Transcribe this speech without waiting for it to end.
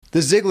The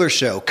Ziglar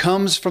Show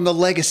comes from the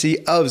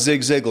legacy of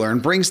Zig Ziglar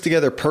and brings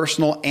together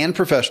personal and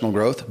professional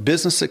growth,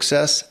 business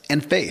success,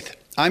 and faith.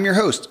 I'm your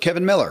host,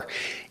 Kevin Miller.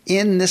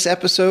 In this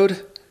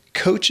episode,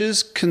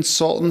 coaches,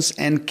 consultants,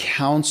 and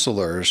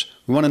counselors,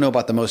 we want to know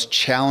about the most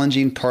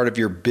challenging part of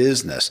your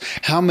business.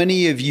 How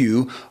many of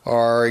you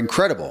are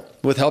incredible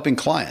with helping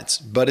clients,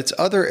 but it's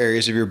other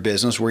areas of your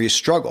business where you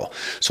struggle?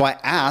 So I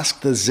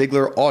asked the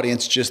Ziglar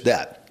audience just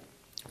that.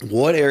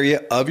 What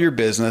area of your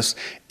business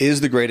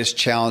is the greatest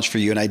challenge for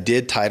you? And I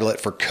did title it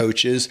for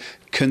coaches,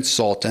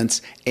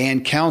 consultants,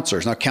 and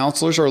counselors. Now,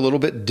 counselors are a little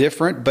bit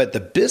different, but the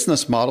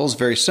business model is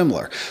very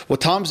similar. Well,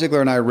 Tom Ziglar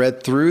and I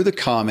read through the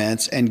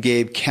comments and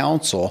gave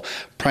counsel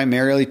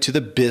primarily to the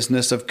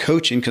business of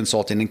coaching,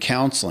 consulting, and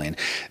counseling.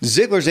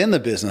 Ziglar's in the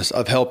business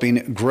of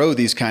helping grow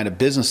these kind of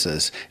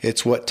businesses.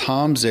 It's what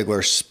Tom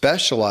Ziglar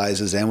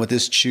specializes in with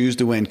his Choose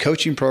to Win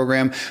coaching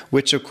program,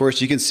 which of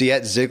course you can see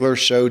at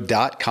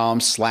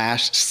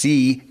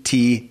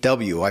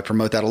ziglarshow.com/CTW. I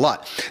promote that a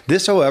lot.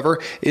 This, however,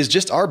 is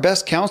just our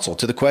best counsel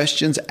to the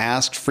questions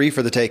asked, free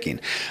for the taking.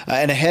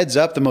 And a heads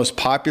up, the most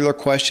popular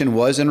question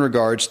was in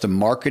regards to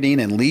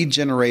marketing and lead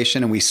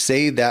generation, and we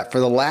saved that for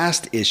the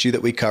last issue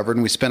that we covered,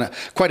 and we spent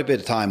quite a bit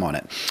of time on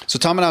it. So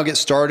Tom and I will get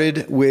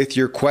started with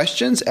your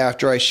questions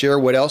after I share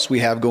what else we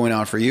have going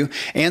on for you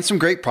and some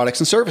great products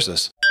and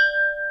services.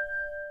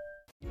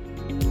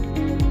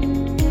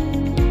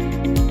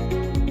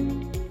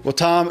 Well,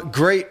 Tom,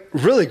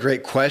 really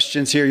great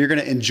questions here. You're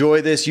going to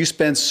enjoy this. You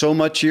spend so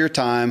much of your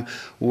time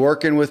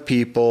working with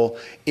people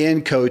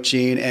in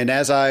coaching. And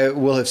as I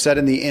will have said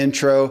in the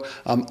intro,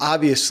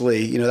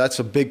 obviously, that's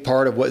a big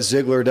part of what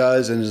Ziglar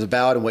does and is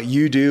about and what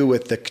you do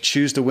with the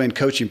Choose to Win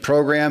coaching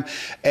program.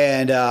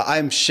 And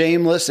I'm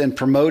shameless in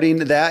promoting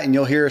that, and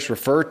you'll hear us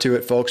refer to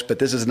it, folks, but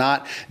this is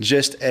not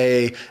just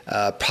a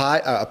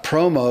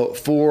promo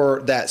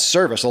for that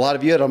service. A lot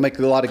of you, it'll make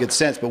a lot of good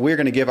sense, but we're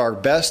going to give our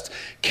best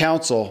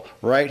counsel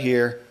right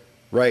here,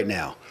 right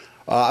now.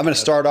 I'm going to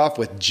start off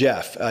with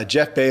Jeff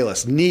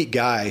Bayless, neat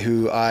guy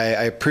who I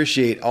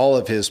appreciate all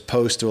of his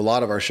posts to a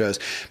lot of our shows.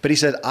 But he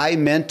said, I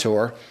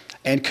mentor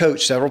and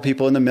coach several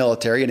people in the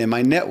military and in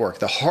my network.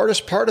 The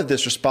hardest part of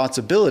this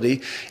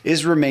responsibility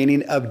is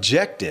remaining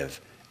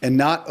objective and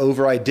not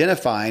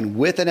over-identifying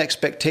with an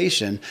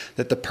expectation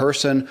that the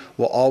person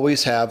will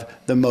always have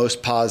the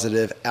most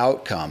positive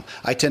outcome.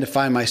 I tend to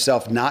find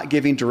myself not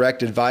giving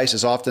direct advice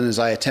as often as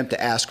I attempt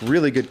to ask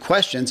really good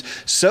questions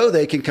so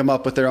they can come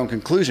up with their own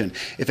conclusion.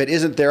 If it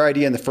isn't their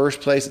idea in the first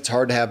place, it's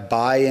hard to have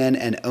buy-in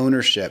and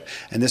ownership.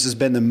 And this has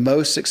been the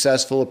most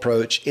successful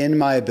approach in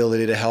my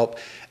ability to help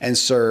and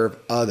serve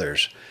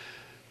others.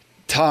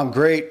 Tom,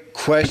 great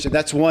question.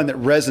 That's one that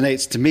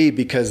resonates to me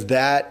because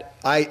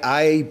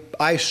I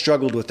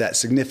struggled with that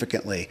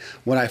significantly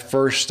when I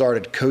first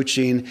started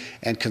coaching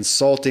and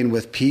consulting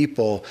with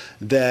people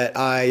that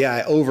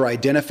I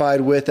over-identified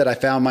with it. I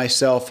found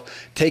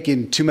myself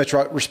taking too much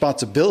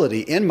responsibility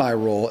in my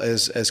role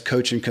as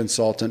coach and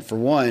consultant, for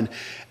one,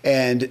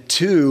 and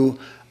two,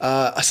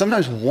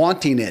 sometimes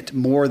wanting it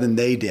more than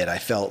they did, I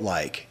felt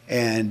like,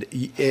 and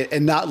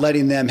not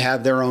letting them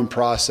have their own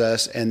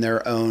process and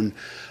their own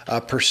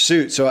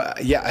pursuit. So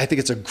I think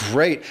it's a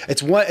great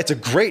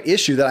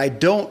issue that I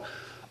don't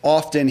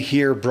often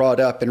hear brought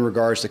up in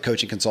regards to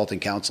coaching, consulting,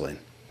 counseling.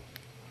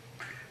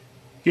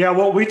 Yeah,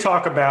 what we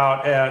talk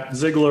about at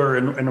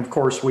Ziglar, and of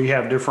course we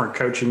have different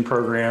coaching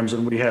programs,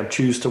 and we have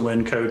Choose to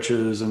Win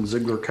coaches and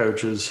Ziglar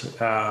coaches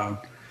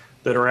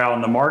that are out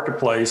in the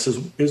marketplace,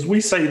 is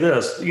we say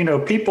this,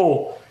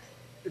 people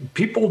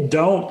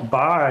don't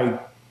buy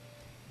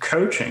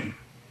coaching.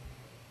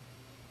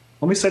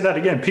 Let me say that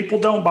again. People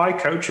don't buy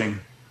coaching,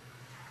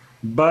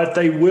 but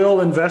they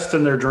will invest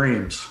in their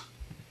dreams.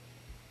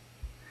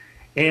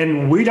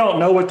 And we don't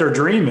know what their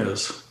dream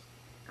is.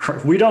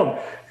 We don't,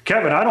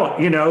 Kevin,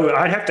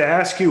 I'd have to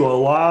ask you a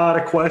lot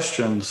of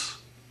questions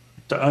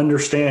to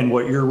understand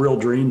what your real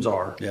dreams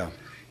are. Yeah.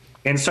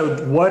 And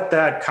so what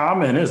that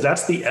comment is,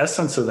 that's the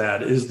essence of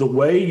that, is the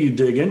way you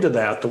dig into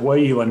that, the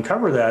way you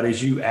uncover that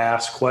is you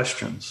ask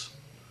questions.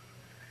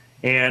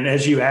 And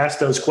as you ask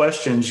those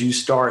questions, you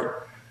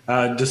start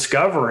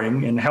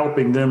discovering and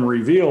helping them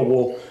reveal,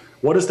 well,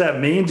 what does that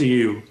mean to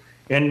you?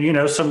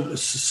 And,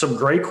 some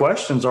great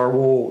questions are,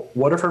 well,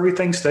 what if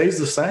everything stays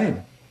the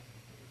same?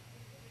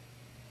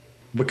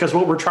 Because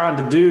what we're trying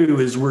to do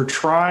is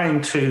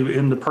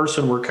in the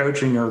person we're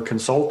coaching or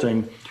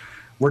consulting,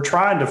 we're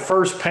trying to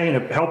first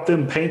help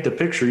them paint the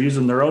picture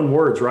using their own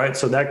words, right?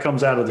 So that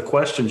comes out of the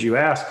questions you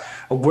ask.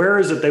 Where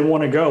is it they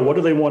want to go? What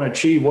do they want to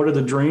achieve? What are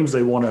the dreams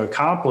they want to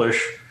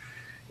accomplish?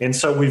 And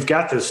so we've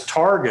got this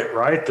target,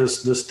 right?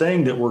 This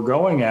thing that we're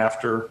going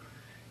after.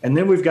 And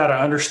then we've got to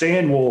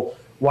understand, well,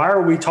 why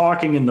are we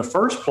talking in the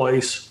first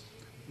place?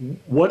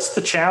 What's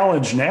the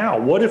challenge now?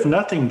 What if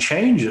nothing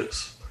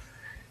changes?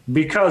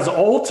 Because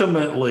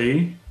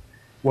ultimately,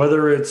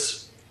 whether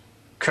it's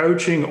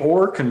coaching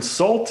or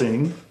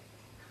consulting,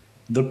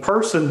 the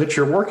person that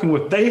you're working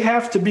with, they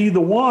have to be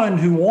the one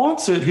who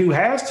wants it, who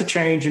has to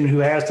change and who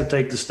has to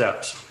take the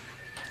steps.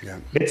 Yeah.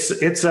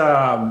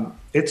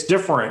 it's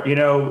different.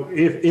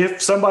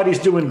 If somebody's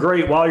doing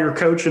great while you're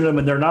coaching them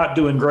and they're not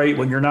doing great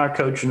when you're not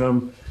coaching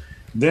them,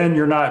 then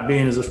you're not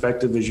being as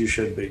effective as you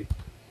should be.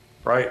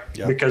 Right.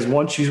 Yep. Because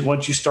once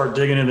you start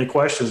digging into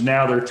questions,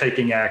 now they're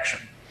taking action.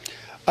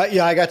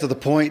 I got to the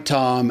point,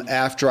 Tom,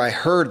 after I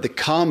heard the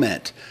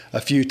comment a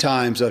few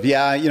times of,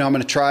 I'm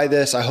going to try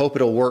this. I hope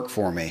it'll work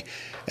for me.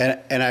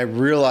 And I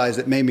realized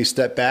it made me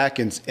step back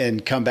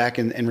and come back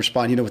and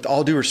respond, with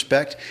all due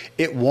respect,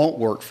 it won't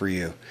work for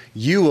you.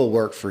 You will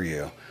work for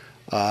you.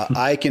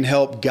 I can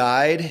help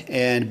guide.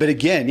 But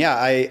again,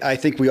 I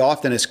think we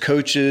often as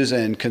coaches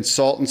and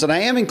consultants, and I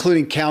am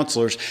including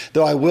counselors,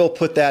 though I will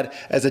put that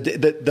as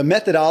the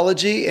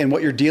methodology and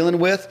what you're dealing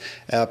with,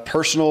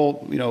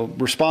 personal,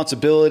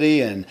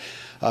 responsibility and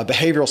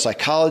behavioral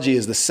psychology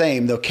is the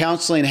same, though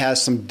counseling has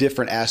some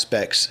different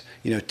aspects,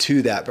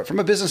 to that. But from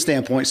a business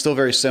standpoint, still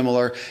very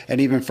similar.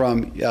 And even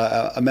from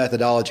a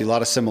methodology, a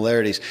lot of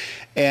similarities.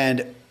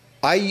 And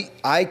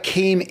I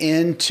came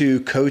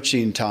into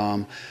coaching,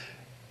 Tom.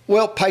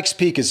 Well, Pikes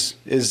Peak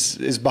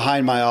is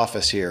behind my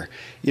office here,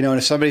 and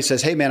if somebody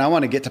says, "Hey, man, I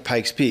want to get to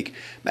Pikes Peak,"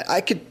 man, I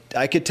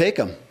could take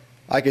them.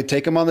 I could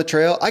take them on the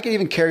trail. I could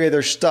even carry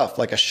their stuff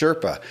like a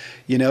Sherpa,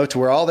 to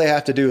where all they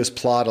have to do is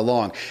plod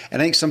along.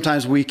 And I think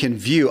sometimes we can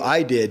view,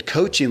 I did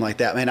coaching like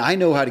that. Man, I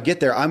know how to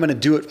get there. I'm going to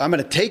do it. I'm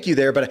going to take you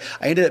there, but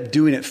I ended up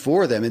doing it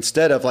for them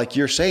instead of like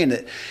you're saying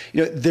that,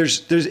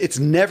 it's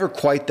never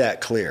quite that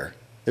clear.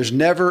 There's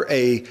never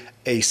a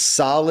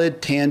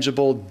solid,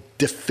 tangible,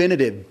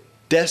 definitive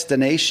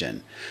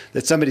destination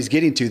that somebody's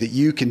getting to that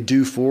you can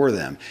do for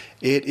them.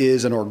 It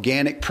is an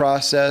organic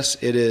process.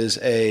 It is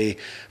a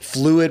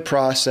fluid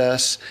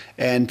process.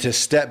 And to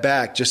step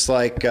back, just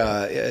like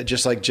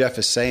Jeff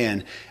is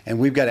saying, and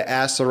we've got to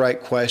ask the right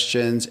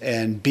questions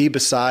and be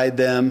beside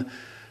them,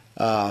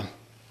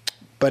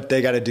 but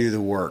they got to do the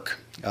work.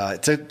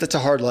 That's a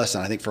hard lesson,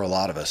 I think, for a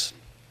lot of us.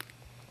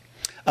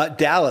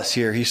 Dallas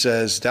here, he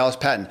says, Dallas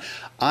Patton,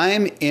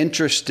 I'm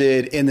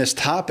interested in this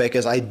topic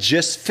as I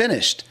just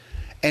finished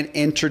an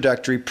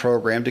introductory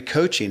program to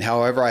coaching.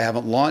 However, I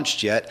haven't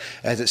launched yet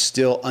as it's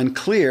still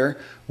unclear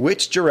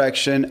which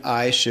direction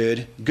I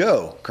should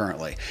go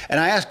currently. And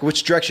I asked,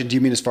 which direction do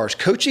you mean as far as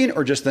coaching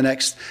or just the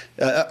next?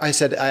 I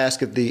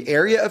asked the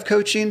area of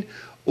coaching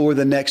or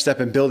the next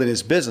step in building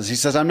his business. He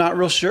says, I'm not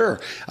real sure.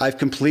 I've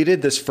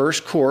completed this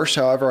first course.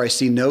 However, I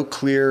see no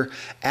clear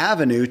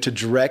avenue to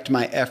direct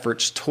my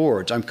efforts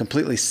towards. I'm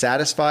completely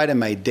satisfied in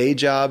my day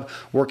job,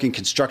 working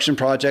construction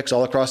projects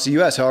all across the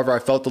U.S. However, I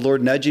felt the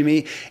Lord nudging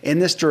me in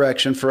this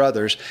direction for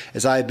others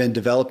as I have been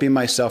developing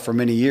myself for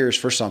many years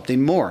for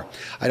something more.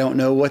 I don't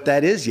know what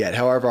that is yet.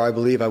 However, I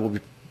believe I will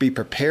be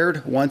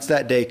prepared once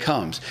that day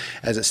comes.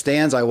 As it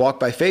stands, I walk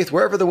by faith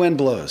wherever the wind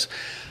blows.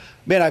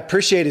 Man, I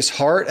appreciate his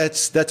heart.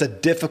 That's a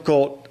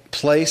difficult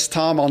place,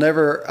 Tom.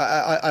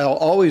 I'll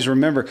always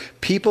remember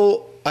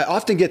people. I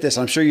often get this,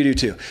 I'm sure you do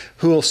too,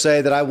 who will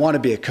say that I want to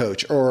be a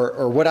coach,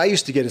 or what I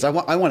used to get is I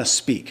want to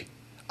speak.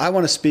 I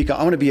want to speak.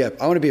 I want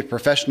to be a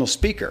professional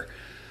speaker.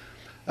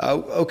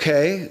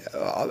 Okay,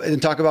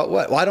 and talk about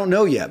what? Well, I don't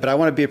know yet, but I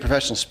want to be a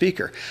professional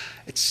speaker.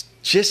 It's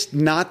just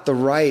not the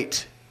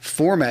right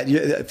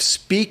format.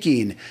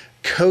 Speaking,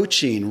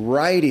 coaching,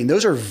 writing,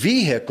 those are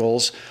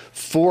vehicles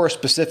for a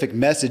specific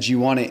message you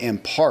want to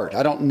impart.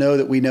 I don't know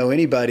that we know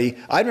anybody.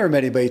 I've never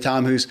met anybody,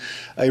 Tom, who's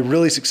a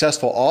really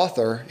successful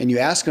author, and you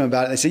ask them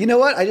about it, and they say, you know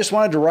what, I just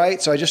wanted to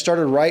write, so I just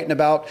started writing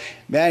about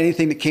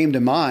anything that came to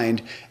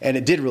mind, and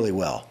it did really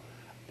well.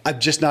 I've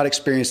just not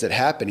experienced it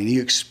happening.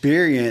 You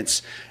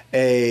experience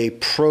a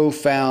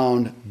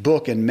profound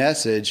book and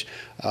message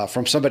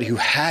from somebody who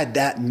had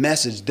that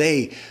message.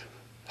 They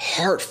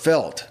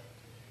heartfelt,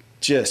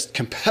 just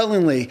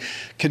compellingly,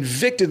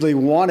 convictedly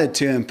wanted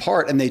to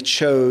impart, and they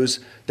chose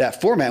that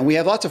format. And we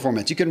have lots of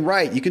formats. You can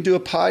write, you can do a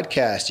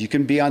podcast, you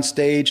can be on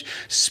stage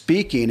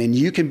speaking, and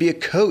you can be a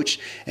coach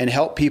and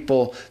help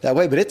people that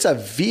way. But it's a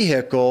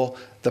vehicle.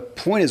 The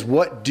point is,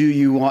 what do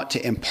you want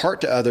to impart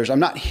to others? I'm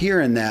not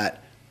hearing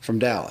that from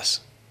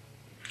Dallas.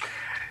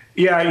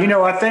 Yeah,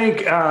 I think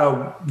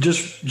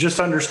just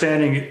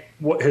understanding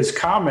what his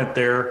comment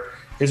there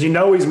is,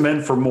 he's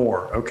meant for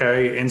more,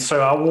 okay? And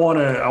so I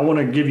want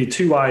to give you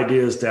two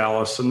ideas,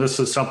 Dallas, and this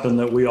is something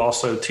that we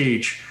also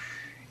teach.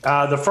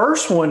 The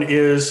first one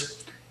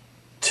is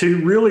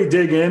to really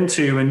dig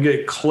into and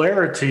get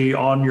clarity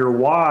on your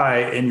why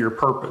and your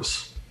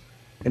purpose.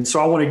 And so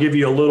I want to give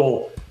you a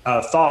little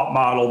thought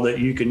model that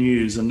you can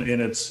use, and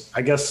it's,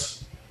 I guess,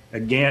 a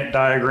Gantt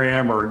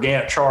diagram or a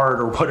Gantt chart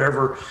or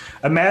whatever.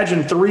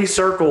 Imagine three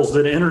circles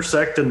that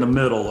intersect in the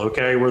middle,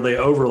 okay, where they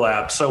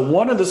overlap. So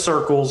one of the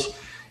circles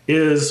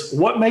is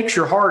what makes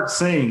your heart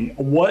sing.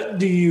 What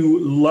do you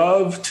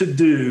love to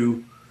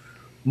do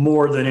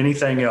more than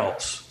anything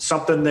else?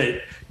 Something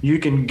that you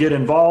can get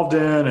involved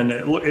in, and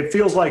it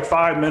feels like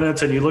 5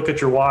 minutes, and you look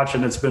at your watch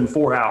and it's been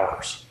 4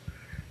 hours.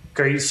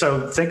 Okay,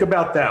 so think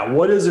about that.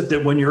 What is it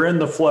that when you're in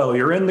the flow,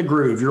 you're in the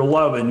groove, you're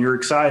loving, you're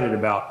excited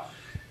about?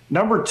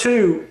 Number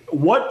two,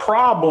 what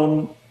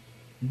problem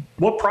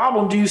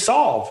do you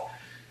solve?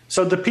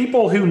 So the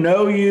people who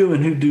know you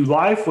and who do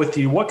life with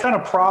you, what kind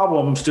of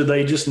problems do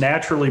they just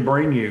naturally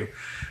bring you?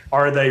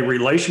 Are they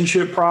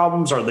relationship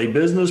problems? Are they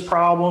business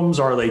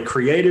problems? Are they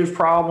creative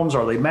problems?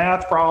 Are they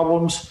math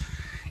problems?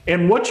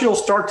 And what you'll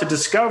start to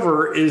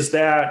discover is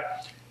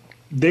that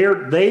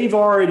they've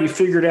already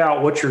figured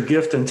out what your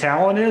gift and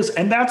talent is,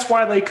 and that's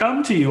why they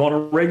come to you on a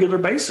regular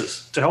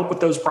basis to help with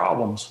those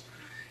problems.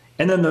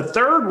 And then the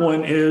third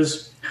one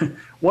is,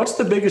 what's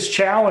the biggest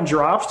challenge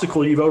or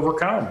obstacle you've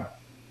overcome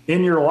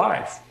in your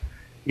life?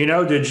 You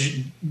know,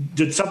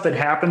 did something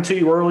happen to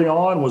you early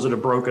on? Was it a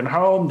broken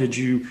home? Did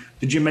you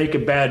make a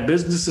bad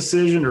business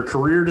decision or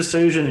career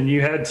decision and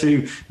you had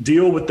to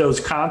deal with those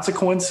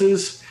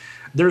consequences?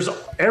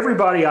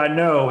 Everybody I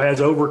know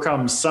has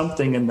overcome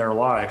something in their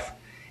life.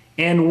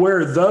 And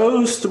where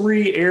those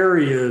three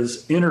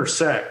areas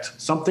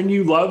intersect, something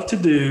you love to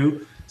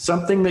do,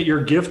 something that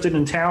you're gifted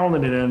and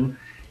talented in,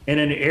 and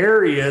an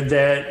area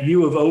that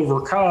you have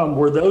overcome,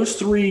 where those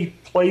three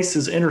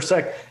places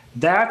intersect,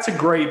 that's a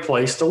great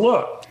place to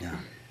look. Yeah.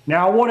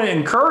 Now, I want to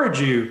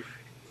encourage you,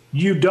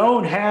 you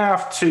don't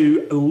have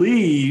to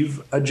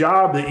leave a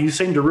job that you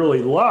seem to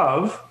really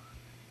love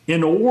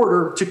in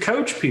order to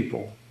coach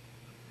people.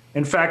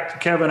 In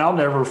fact, Kevin, I'll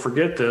never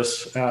forget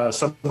this.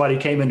 Somebody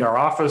came into our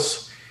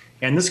office,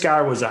 and this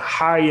guy was a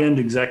high-end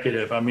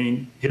executive. I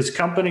mean, his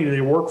company that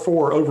he worked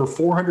for, over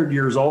 400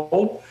 years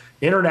old,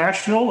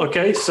 international,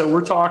 okay? So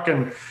we're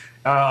talking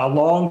a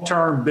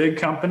long-term big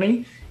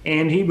company.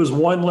 And he was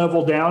one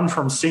level down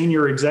from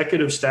senior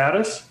executive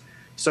status.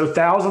 So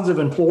thousands of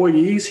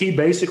employees, he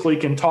basically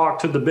can talk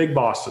to the big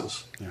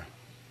bosses. Yeah.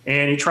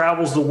 And he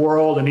travels the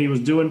world and he was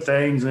doing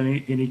things. And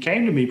he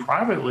came to me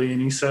privately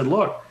and he said,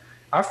 look,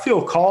 I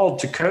feel called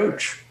to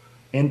coach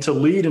and to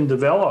lead and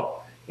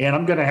develop. And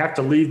I'm going to have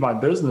to leave my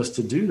business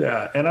to do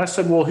that. And I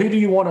said, well, who do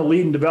you want to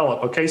lead and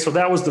develop? Okay, so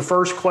that was the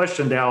first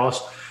question,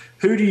 Dallas.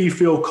 Who do you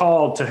feel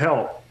called to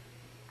help?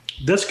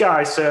 This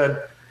guy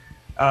said,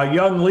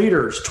 young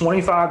leaders,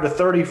 25 to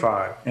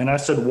 35. And I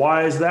said,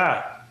 why is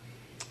that?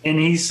 And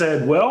he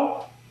said,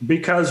 well,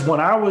 because when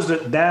I was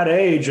at that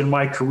age and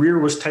my career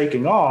was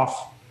taking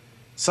off,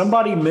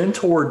 somebody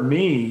mentored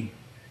me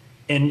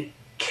and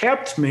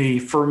kept me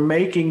from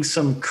making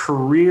some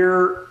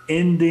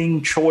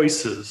career-ending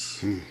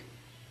choices.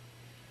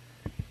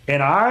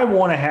 And I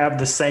want to have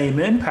the same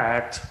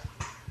impact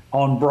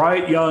on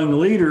bright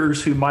young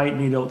leaders who might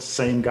need the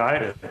same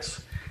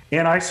guidance.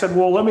 And I said,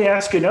 well, let me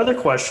ask you another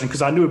question,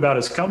 because I knew about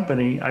his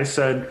company. I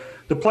said,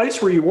 the place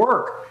where you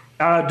work,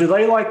 do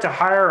they like to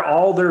hire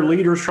all their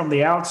leaders from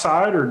the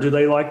outside, or do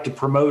they like to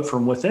promote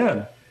from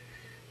within?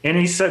 And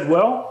he said,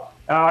 well,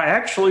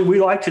 actually,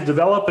 we like to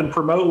develop and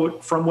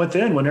promote from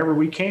within whenever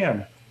we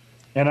can.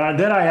 And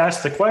then I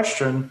asked the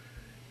question,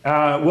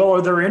 well,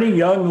 are there any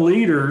young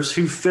leaders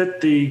who fit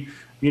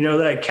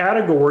that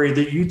category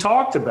that you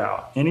talked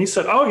about? And he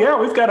said, oh, yeah,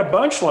 we've got a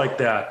bunch like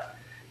that.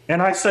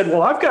 And I said,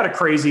 well, I've got a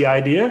crazy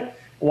idea.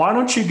 Why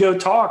don't you go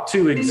talk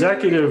to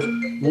executive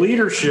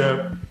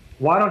leadership?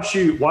 Why don't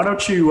you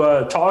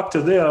talk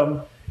to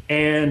them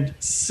and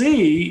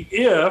see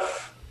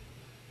if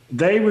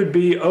they would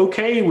be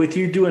okay with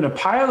you doing a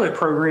pilot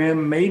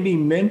program, maybe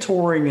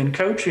mentoring and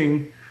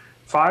coaching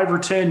 5 or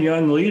 10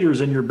 young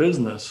leaders in your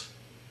business?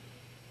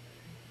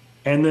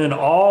 And then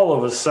all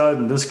of a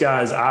sudden, this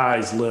guy's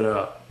eyes lit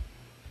up.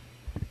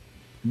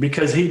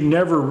 Because he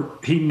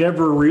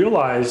never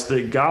realized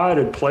that God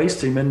had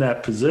placed him in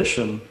that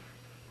position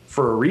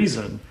for a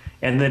reason,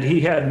 and that he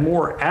had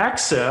more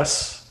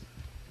access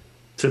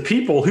to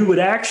people who would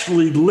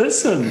actually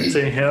listen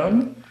to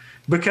him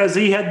because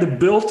he had the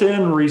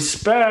built-in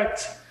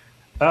respect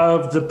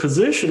of the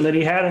position that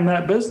he had in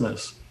that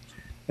business.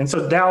 And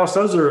so, Dallas,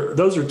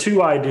 those are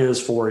two ideas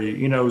for you.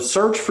 You know,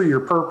 search for your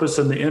purpose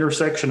in the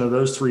intersection of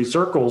those three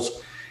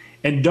circles.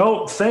 And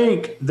don't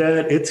think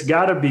that it's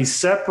got to be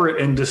separate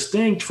and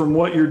distinct from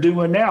what you're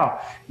doing now.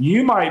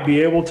 You might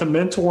be able to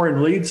mentor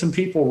and lead some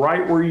people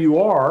right where you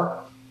are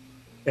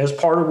as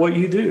part of what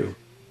you do.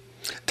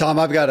 Tom,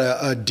 I've got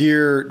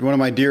one of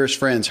my dearest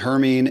friends,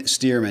 Hermine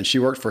Stearman. She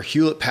worked for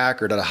Hewlett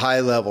Packard at a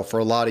high level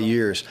for a lot of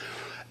years.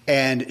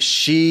 And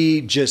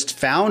she just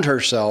found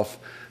herself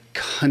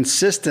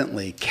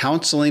consistently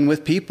counseling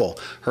with people,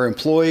 her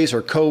employees,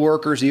 her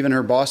coworkers, even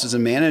her bosses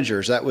and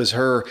managers. That was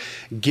her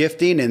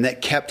gifting, and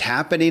that kept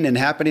happening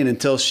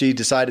until she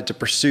decided to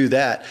pursue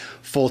that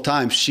full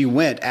time. She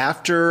went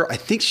after, I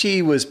think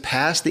she was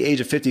past the age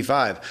of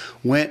 55,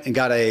 went and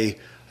got a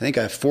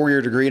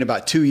 4-year degree in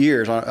about 2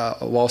 years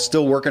while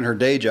still working her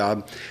day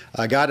job,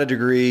 got a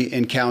degree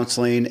in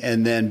counseling,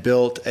 and then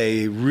built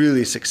a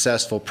really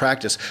successful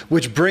practice,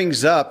 which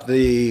brings up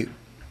the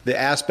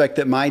aspect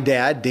that my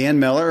dad, Dan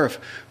Miller of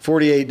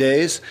 48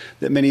 Days,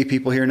 that many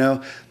people here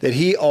know, that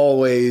he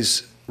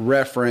always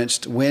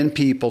referenced when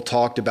people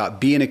talked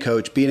about being a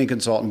coach, being a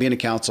consultant, being a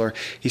counselor.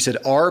 He said,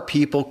 are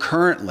people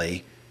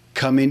currently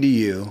coming to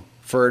you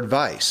for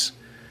advice?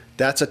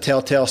 that's a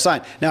telltale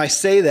sign. Now I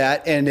say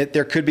that, and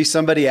there could be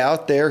somebody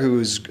out there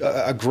who's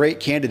a great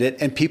candidate,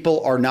 and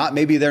people are not,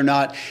 maybe they're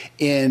not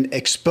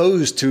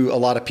exposed to a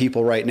lot of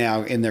people right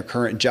now in their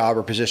current job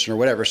or position or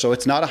whatever. So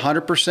it's not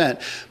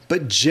 100%,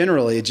 but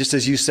generally, just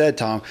as you said,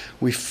 Tom,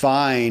 we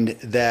find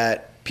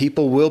that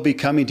people will be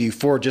coming to you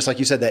for, just like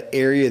you said, that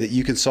area that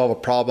you can solve a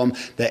problem,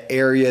 that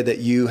area that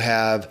you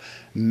have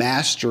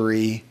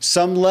mastery,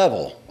 some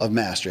level of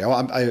mastery.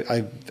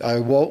 I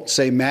won't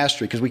say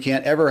mastery because we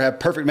can't ever have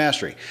perfect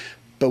mastery,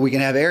 but we can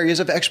have areas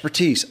of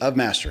expertise of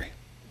mastery.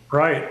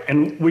 Right.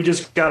 And we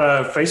just got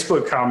a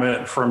Facebook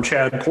comment from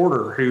Chad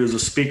Porter, who is a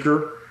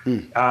speaker,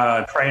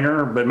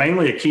 trainer, but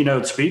mainly a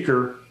keynote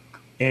speaker.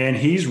 And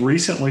he's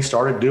recently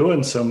started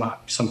doing some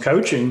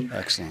coaching.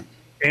 Excellent.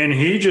 And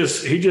he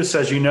just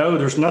says,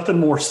 there's nothing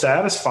more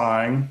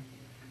satisfying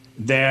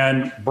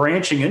than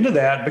branching into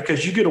that,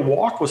 because you get to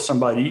walk with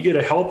somebody, you get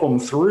to help them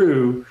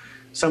through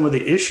some of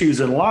the issues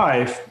in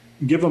life,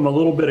 give them a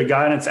little bit of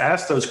guidance,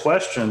 ask those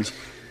questions.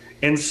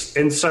 And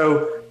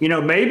so,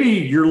 maybe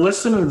you're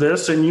listening to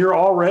this and you're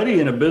already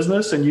in a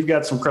business and you've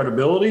got some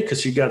credibility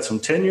because you've got some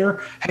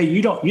tenure. Hey,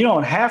 you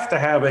don't have to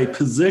have a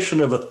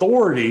position of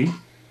authority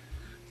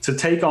to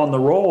take on the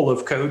role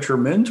of coach or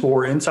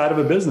mentor inside of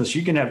a business.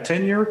 You can have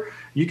tenure,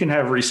 you can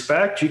have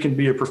respect, you can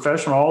be a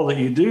professional, all that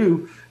you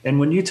do. And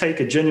when you take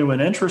a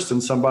genuine interest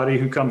in somebody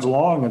who comes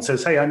along and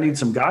says, hey, I need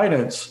some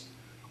guidance,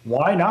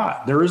 why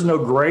not? There is no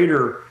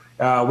greater,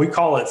 we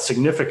call it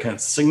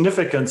significance.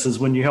 Significance is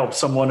when you help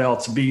someone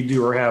else be,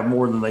 do, or have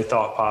more than they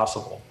thought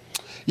possible.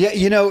 Yeah,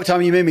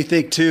 Tom, you made me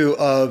think too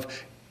of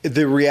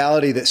the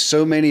reality that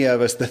so many of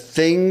us, the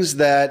things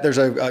that, there's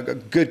a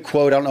good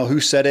quote, I don't know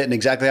who said it and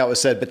exactly how it was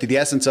said, but the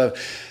essence of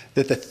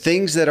that the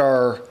things that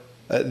are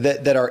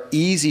that are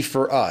easy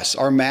for us,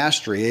 our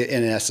mastery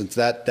in essence,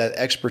 that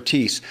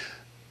expertise,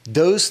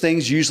 those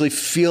things usually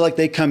feel like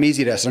they come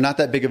easy to us. They're not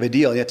that big of a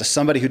deal. Yet to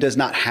somebody who does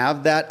not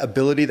have that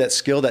ability, that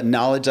skill, that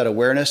knowledge, that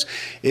awareness,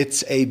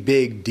 it's a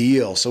big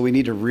deal. So we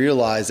need to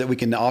realize that we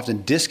can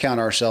often discount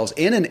ourselves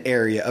in an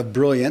area of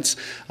brilliance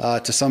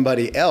to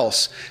somebody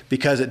else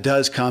because it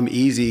does come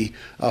easy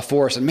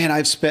for us. And man,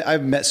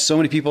 I've met so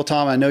many people,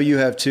 Tom, I know you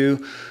have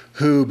too,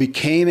 who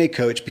became a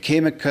coach,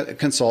 became a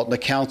consultant, a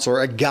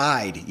counselor, a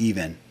guide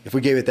even, if we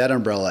gave it that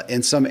umbrella,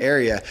 in some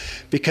area,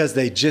 because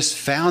they just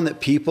found that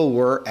people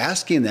were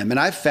asking them. And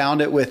I've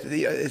found it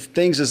with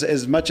things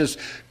as much as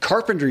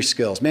carpentry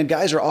skills. Man,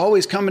 guys are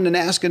always coming and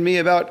asking me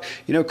about,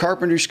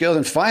 carpentry skills.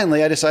 And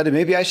finally, I decided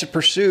maybe I should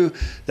pursue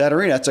that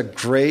arena. That's a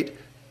great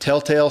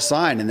telltale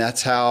sign. And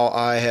that's how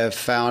I have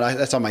found,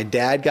 that's how my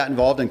dad got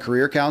involved in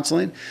career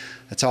counseling.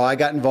 That's how I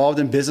got involved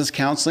in business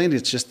counseling.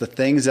 It's just the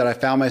things that I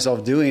found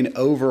myself doing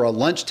over a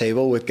lunch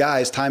table with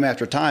guys time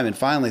after time, and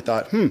finally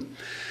thought,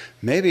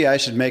 maybe I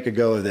should make a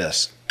go of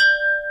this.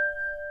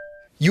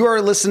 You are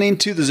listening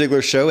to The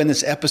Ziglar Show, in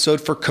this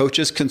episode for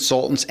coaches,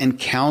 consultants, and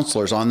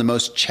counselors on the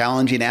most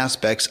challenging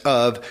aspects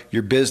of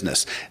your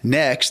business.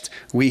 Next,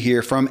 we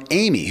hear from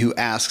Amy, who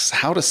asks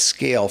how to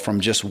scale from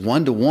just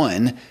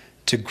one-to-one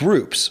to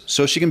groups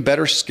so she can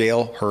better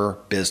scale her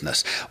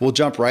business. We'll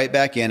jump right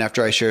back in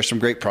after I share some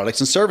great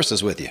products and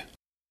services with you.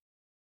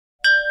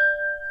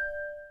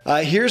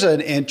 Here's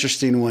an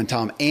interesting one,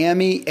 Tom.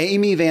 Amy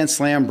Van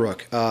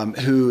Slambrook,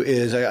 who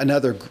is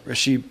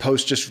she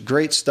posts just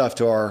great stuff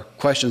to our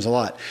questions a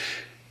lot.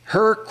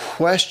 Her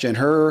question,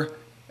 her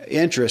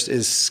interest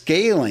is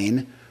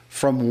scaling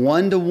from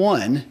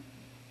one-to-one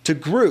to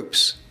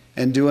groups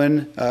and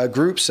doing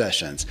group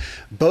sessions,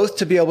 both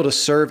to be able to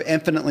serve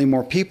infinitely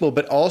more people,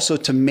 but also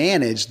to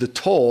manage the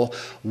toll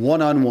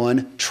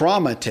one-on-one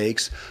trauma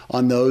takes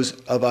on those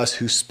of us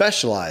who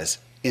specialize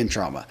in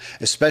trauma,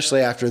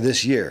 especially after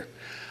this year.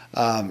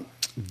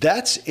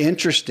 That's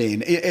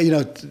interesting.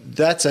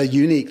 That's a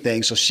unique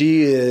thing. So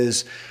she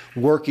is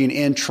working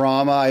in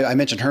trauma. I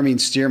mentioned Hermine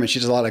Stearman. She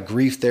does a lot of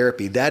grief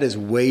therapy. That is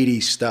weighty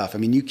stuff. I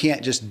mean, you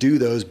can't just do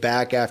those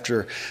back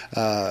to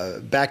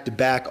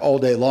back all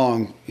day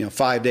long,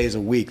 5 days a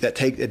week.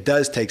 It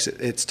does take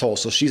its toll.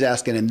 So she's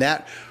asking in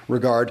that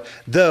regard,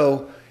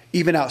 though,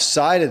 even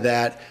outside of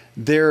that,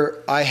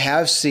 I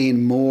have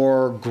seen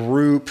more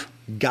group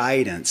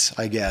guidance,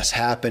 I guess,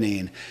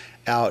 happening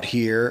out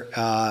here.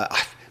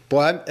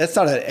 Boy, that's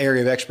not an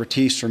area of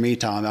expertise for me,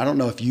 Tom. I don't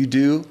know if you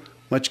do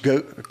much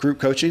group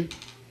coaching.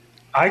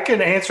 I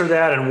can answer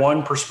that in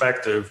one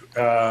perspective,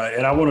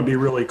 and I want to be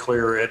really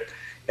clear. At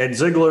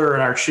Ziglar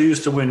and our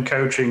Shoes to Win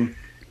coaching,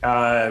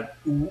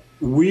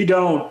 we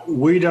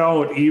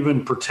don't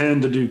even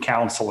pretend to do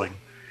counseling.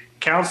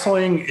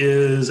 Counseling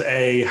is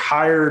a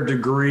higher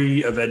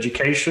degree of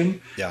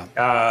education.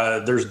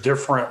 Yeah. There's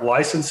different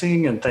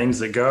licensing and things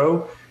that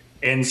go.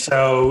 And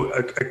so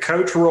a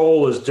coach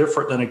role is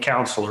different than a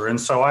counselor.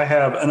 And so I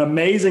have an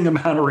amazing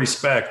amount of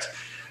respect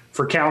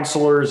for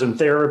counselors and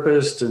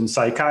therapists and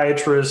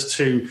psychiatrists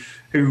who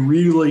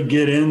really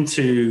get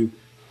into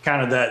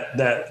kind of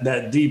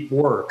that deep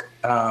work.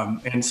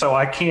 And so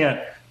I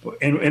can't,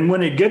 and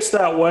when it gets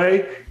that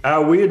way,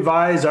 we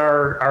advise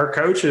our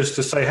coaches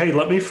to say, hey,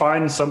 let me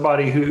find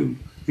somebody who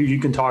you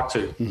can talk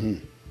to.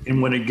 Mm-hmm.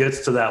 and when it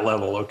gets to that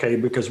level, okay,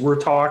 because we're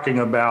talking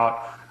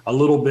about a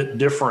little bit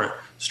different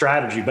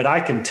strategy. But I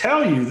can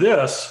tell you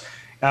this,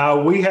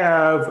 we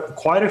have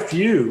quite a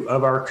few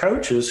of our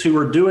coaches who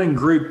are doing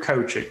group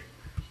coaching.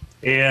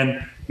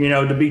 And, you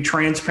know, to be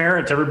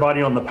transparent to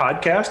everybody on the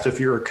podcast, if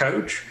you're a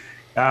coach,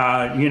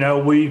 you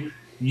know,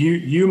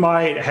 you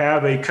might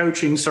have a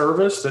coaching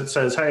service that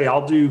says, hey,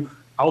 I'll do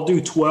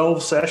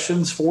 12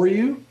 sessions for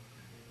you,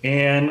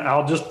 and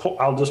I'll just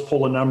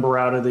pull a number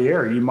out of the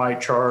air. You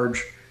might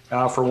charge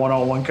for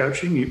one-on-one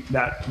coaching.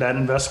 That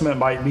investment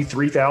might be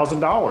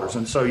 $3,000,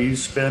 and so you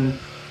spend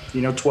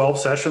 12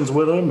 sessions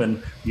with them,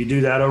 and you do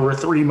that over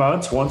 3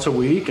 months, once a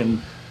week,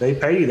 and they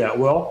pay you that.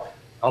 Well,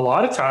 a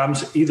lot of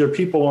times either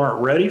people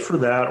aren't ready for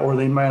that, or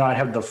they may not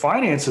have the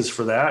finances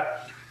for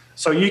that.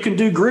 So you can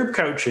do group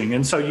coaching,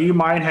 and so you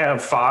might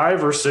have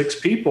 5 or 6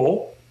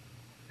 people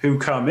who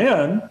come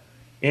in,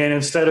 and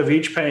instead of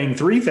each paying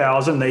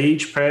 $3,000, they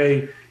each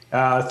pay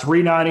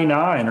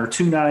 $399 or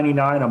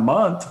 $299 a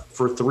month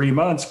for 3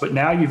 months. But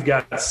now you've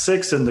got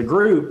 6 in the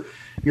group.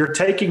 You're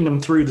taking them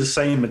through the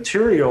same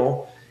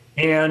material,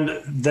 and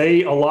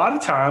they a lot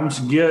of times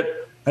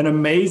get an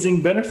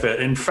amazing benefit.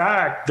 In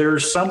fact,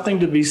 there's something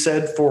to be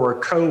said for a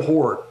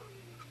cohort.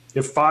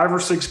 If 5 or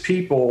 6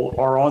 people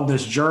are on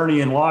this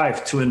journey in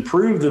life to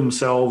improve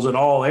themselves in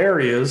all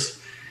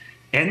areas,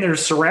 and they're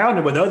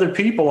surrounded with other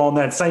people on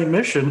that same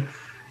mission,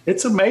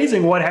 it's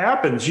amazing what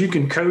happens. You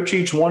can coach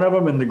each one of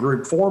them in the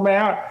group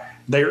format.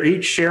 They're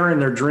each sharing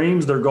their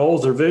dreams, their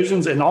goals, their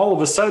visions, and all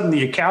of a sudden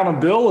the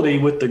accountability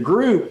with the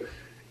group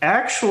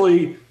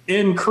actually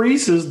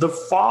increases the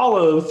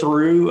follow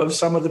through of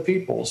some of the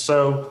people.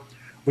 So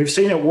we've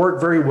seen it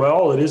work very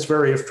well. It is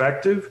very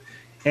effective.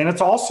 And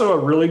it's also a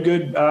really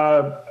good,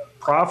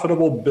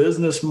 profitable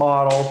business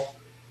model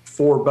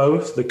for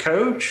both the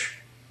coach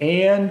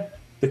and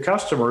the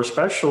customer,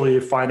 especially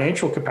if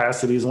financial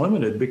capacity is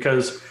limited,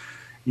 because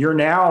you're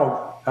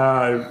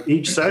now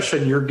each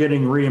session you're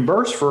getting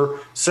reimbursed for,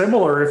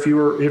 similar if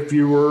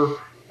you were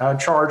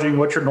charging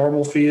what your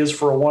normal fee is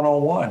for a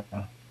one-on-one.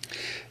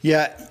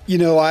 Yeah,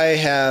 I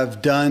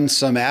have done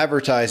some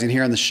advertising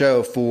here on the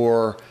show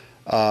for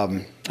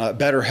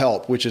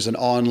BetterHelp, which is an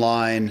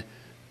online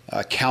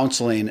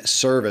counseling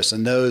service.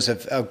 And those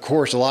have, of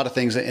course, a lot of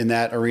things in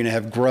that arena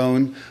have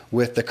grown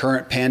with the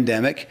current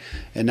pandemic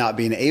and not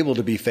being able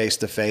to be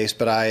face-to-face.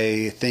 But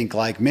I think,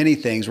 like many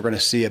things, we're going to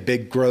see a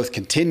big growth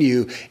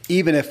continue,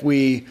 even if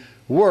we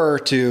were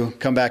to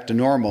come back to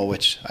normal,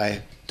 which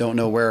I don't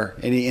know where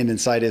any end in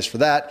sight is for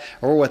that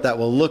or what that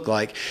will look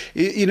like.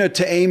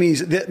 To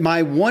Amy's,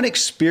 my one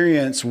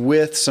experience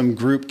with some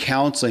group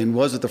counseling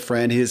was with a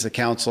friend. He is a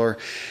counselor,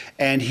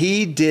 and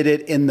he did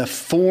it in the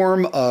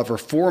format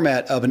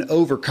of an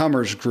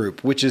overcomers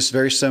group, which is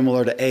very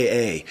similar to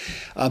AA.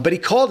 But he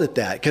called it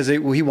that because he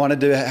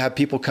wanted to have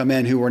people come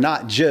in who were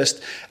not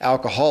just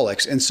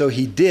alcoholics. And so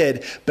he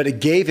did, but it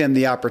gave him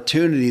the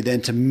opportunity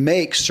then to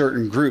make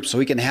certain groups. So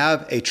he can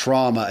have a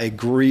trauma, a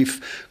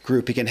grief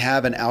group. He can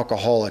have an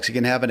alcoholics. He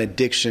can have an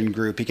addiction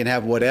group. He can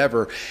have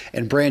whatever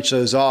and branch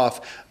those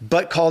off,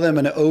 but call them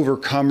an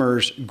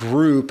overcomers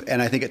group.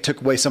 And I think it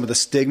took away some of the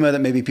stigma that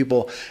maybe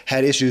people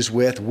had issues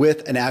with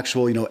an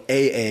actual,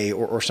 AA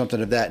or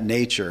something of that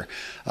nature.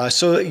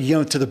 So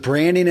to the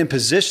branding and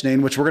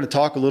positioning, which we're going to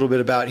talk a little bit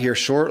about here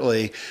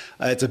shortly,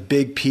 it's a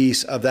big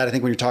piece of that. I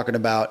think when you're talking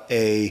about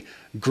a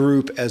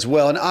group as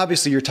well. And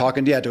obviously you're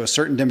talking to a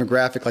certain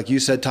demographic. Like you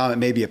said, Tom, it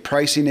may be a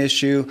pricing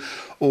issue,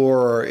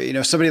 or,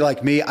 somebody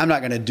like me, I'm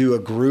not going to do a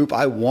group.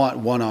 I want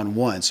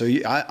one-on-one. So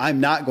I'm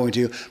not going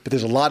to, but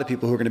there's a lot of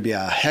people who are going to be a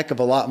heck of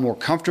a lot more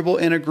comfortable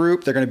in a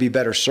group. They're going to be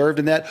better served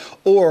in that.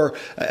 Or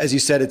as you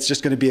said, it's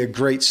just going to be a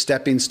great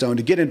stepping stone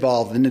to get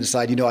involved and then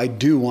decide, I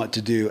do want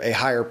to do a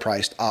higher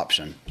priced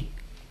option.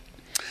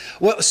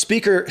 Well,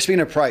 speaking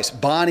of price,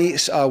 Bonnie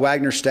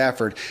Wagner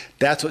Stafford,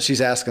 that's what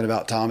she's asking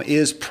about, Tom,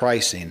 is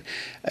pricing.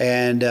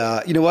 And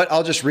you know what?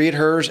 I'll just read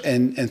hers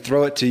and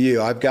throw it to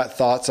you. I've got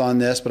thoughts on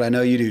this, but I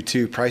know you do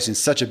too. Pricing is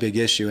such a big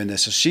issue in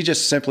this. So she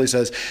just simply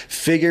says,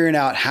 figuring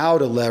out how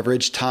to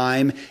leverage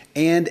time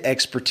and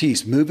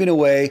expertise, moving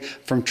away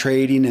from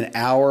trading an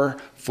hour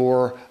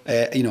for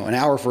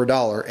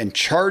 $1 and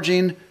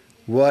charging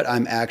what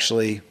I'm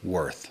actually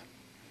worth.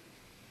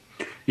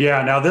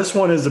 Yeah, now this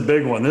one is a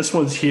big one. This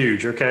one's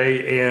huge,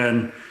 okay?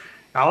 And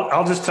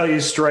I'll just tell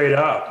you straight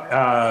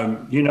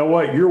up, you know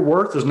what? Your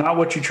worth is not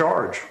what you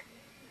charge.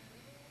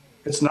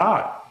 It's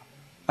not.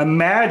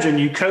 Imagine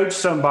you coach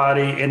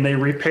somebody and they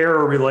repair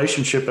a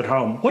relationship at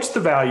home. What's the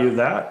value of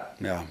that?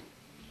 Yeah,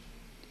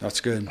 that's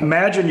good.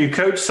 Imagine you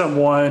coach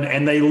someone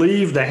and they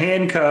leave the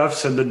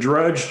handcuffs and the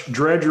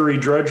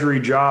drudgery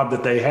job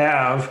that they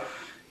have,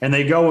 and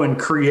they go and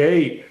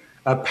create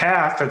a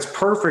path that's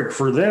perfect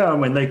for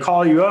them, and they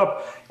call you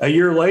up a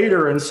year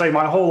later and say,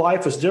 my whole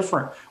life is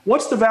different.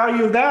 What's the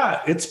value of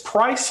that? It's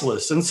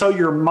priceless. And so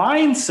your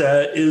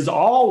mindset is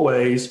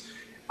always,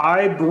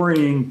 I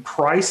bring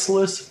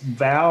priceless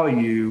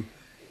value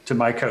to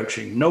my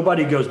coaching.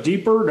 Nobody goes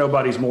deeper.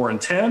 Nobody's more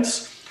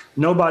intense.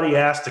 Nobody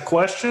asks the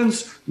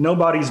questions.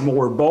 Nobody's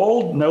more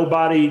bold.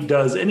 Nobody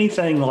does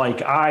anything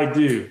like I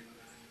do.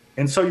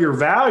 And so your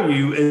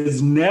value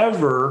is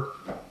never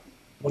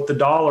what the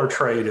dollar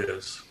trade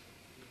is.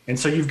 And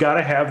so you've got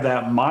to have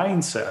that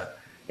mindset.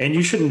 And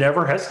you should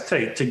never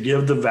hesitate to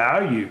give the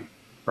value,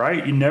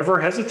 right? You never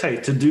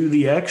hesitate to do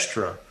the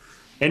extra.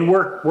 And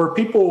where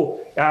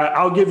people,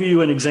 I'll give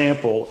you an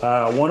example.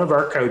 One of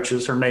our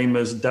coaches, her name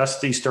is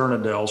Dusty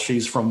Sternadell.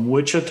 She's from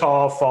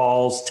Wichita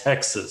Falls,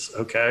 Texas.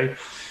 Okay.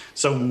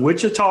 So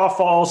Wichita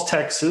Falls,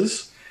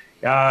 Texas,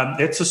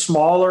 it's a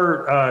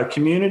smaller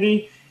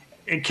community.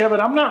 And Kevin,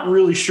 I'm not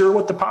really sure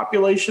what the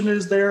population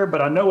is there,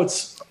 but I know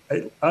it's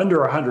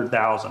under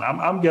 100,000.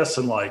 I'm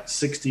guessing like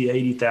 60,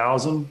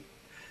 80,000.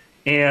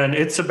 And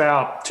it's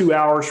about 2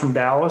 hours from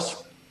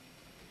Dallas.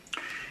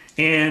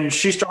 And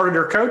she started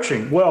her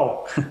coaching.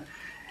 Well,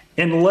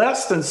 in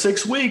less than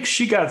 6 weeks,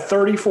 she got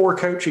 34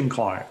 coaching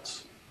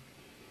clients.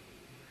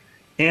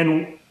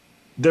 And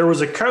there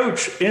was a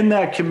coach in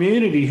that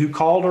community who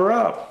called her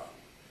up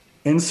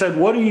and said,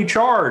 "What do you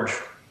charge?"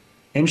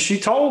 And she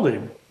told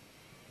him.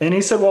 And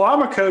he said, "Well,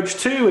 I'm a coach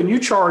too, and you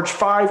charge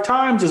 5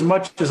 times as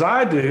much as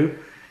I do."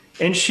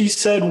 And she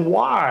said,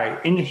 "Why?"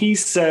 And he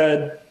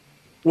said,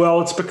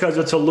 "Well, it's because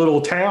it's a little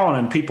town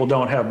and people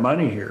don't have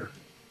money here."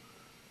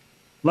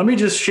 Let me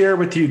just share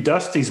with you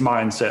Dusty's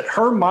mindset.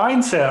 Her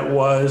mindset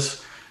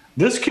was,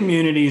 this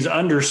community is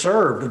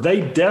underserved.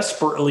 They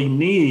desperately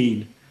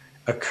need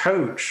a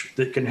coach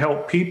that can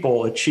help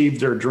people achieve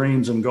their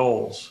dreams and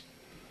goals.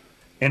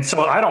 And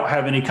so I don't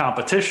have any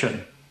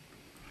competition.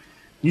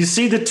 You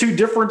see the two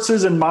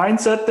differences in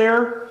mindset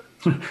there?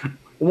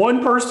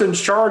 One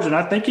person's charging,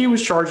 I think he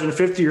was charging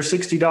 $50 or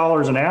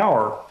 $60 an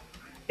hour,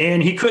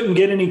 and he couldn't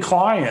get any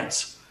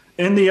clients.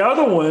 And the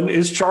other one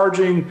is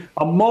charging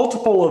a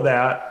multiple of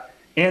that,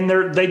 and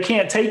they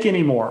can't take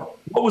anymore.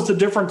 What was the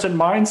difference in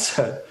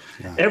mindset?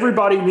 Yeah.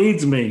 Everybody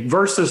needs me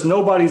versus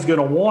nobody's going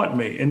to want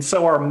me. And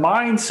so our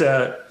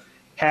mindset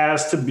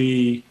has to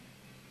be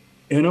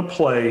in a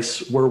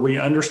place where we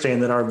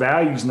understand that our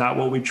value is not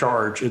what we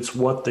charge. It's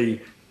what the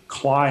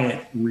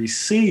client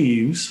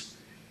receives,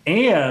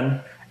 and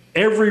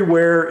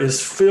everywhere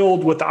is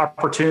filled with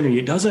opportunity.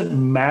 It doesn't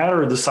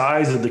matter the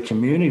size of the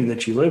community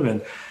that you live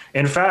in.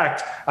 In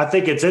fact, I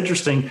think it's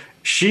interesting.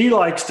 She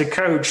likes to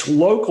coach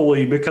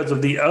locally because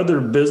of the other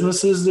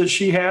businesses that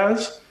she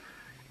has,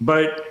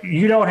 but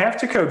you don't have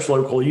to coach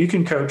locally. You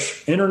can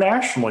coach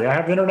internationally. I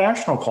have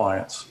international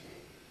clients.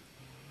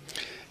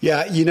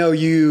 Yeah,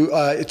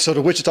 so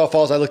the Wichita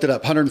Falls, I looked it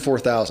up,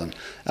 104,000,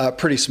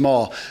 pretty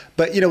small.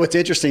 But what's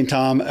interesting,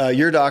 Tom,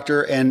 your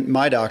doctor and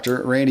my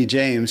doctor, Randy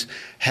James,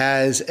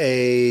 has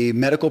a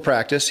medical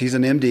practice. He's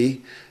an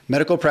MD,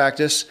 medical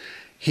practice.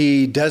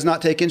 He does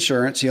not take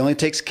insurance. He only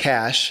takes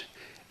cash,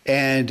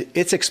 and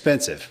it's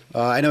expensive.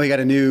 I know he got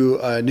a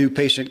new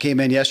patient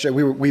came in yesterday.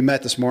 We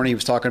met this morning. He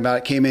was talking about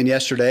it. Came in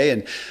yesterday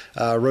and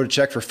wrote a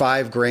check for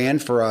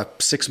 $5,000 for a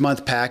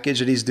 6-month package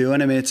that he's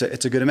doing. I mean, it's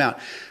a good amount.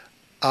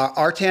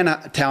 Our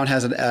town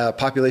has a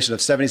population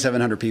of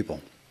 7,700 people.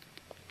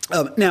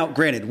 Now,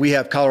 granted, we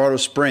have Colorado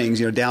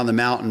Springs, down the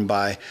mountain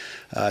by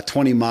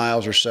 20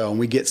 miles or so, and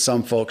we get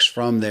some folks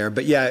from there.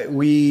 But yeah,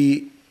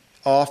 we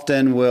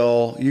often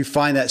you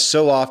find that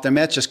so often. I mean,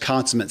 that's just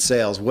consummate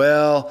sales.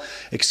 Well,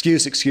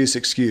 excuse.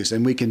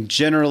 And we can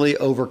generally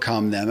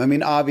overcome them. I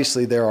mean,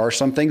 obviously there are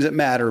some things that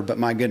matter, but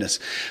my goodness,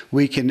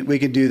 we can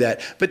do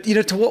that. But,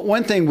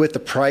 one thing with the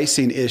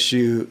pricing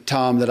issue,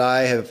 Tom, that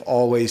I have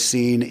always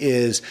seen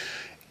is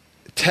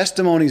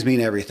testimonies mean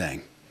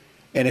everything.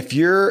 And if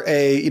you're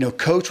a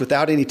coach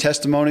without any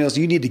testimonials,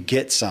 you need to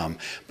get some.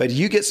 But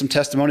you get some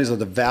testimonials of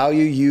the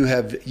value you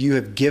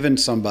have given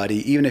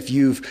somebody, even if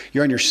you're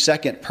on your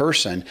second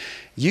person,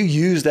 you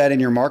use that in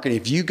your marketing.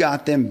 If you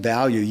got them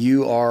value,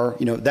 you are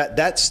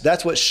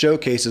that's what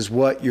showcases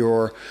what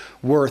your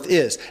worth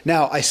is.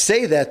 Now, I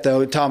say that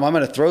though, Tom, I'm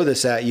going to throw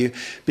this at you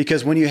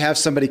because when you have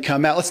somebody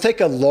come out, let's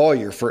take a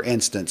lawyer for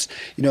instance.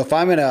 If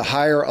I'm going to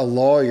hire a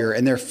lawyer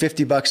and they're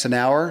 $50 an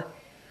hour,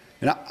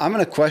 I'm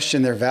going to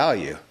question their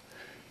value.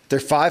 They're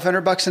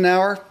 $500 an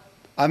hour,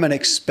 I'm going to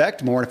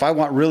expect more. And if I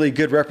want really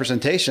good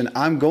representation,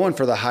 I'm going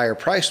for the higher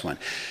price one.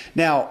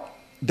 Now,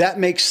 that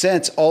makes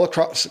sense all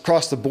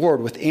across the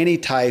board with any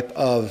type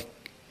of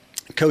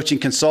coaching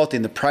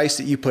consulting, the price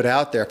that you put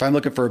out there. If I'm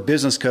looking for a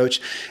business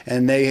coach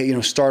and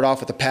they start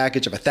off with a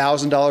package of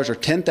 $1,000 or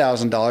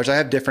 $10,000, I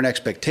have different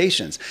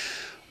expectations.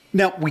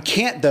 Now, we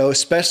can't though,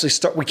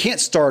 we can't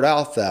start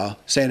out though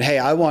saying, hey,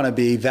 I want to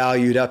be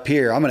valued up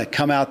here. I'm going to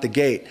come out the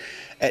gate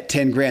at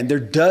 $10,000. There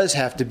does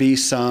have to be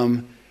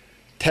some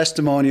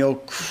testimonial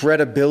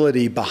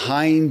credibility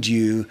behind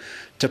you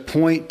to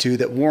point to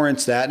that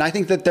warrants that. And I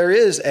think that there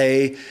is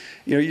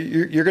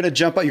you're going to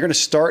jump up, you're going to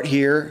start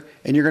here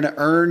and you're going to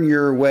earn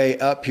your way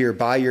up here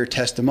by your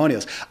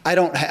testimonials. I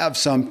don't have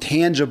some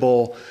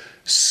tangible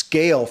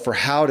scale for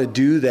how to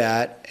do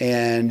that.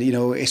 And,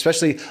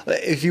 especially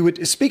if you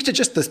would speak to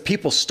just the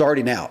people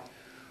starting out.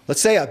 Let's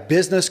say a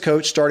business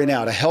coach starting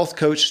out, a health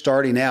coach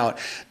starting out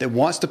that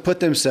wants to put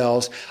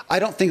themselves, I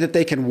don't think that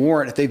they can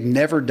warrant, if they've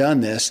never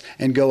done this,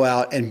 and go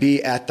out and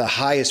be at the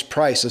highest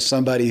price of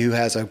somebody who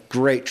has a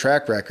great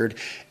track record.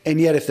 And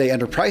yet if they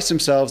underprice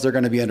themselves, they're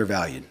going to be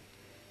undervalued.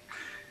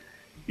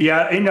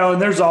 Yeah,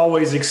 and there's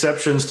always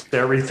exceptions to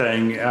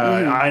everything.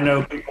 I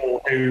know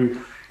people who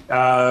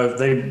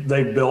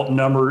they've built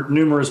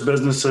numerous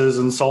businesses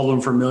and sold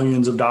them for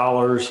millions of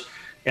dollars,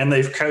 and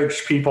they've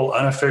coached people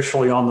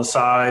unofficially on the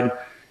side,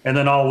 and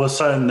then all of a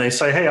sudden they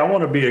say, "Hey, I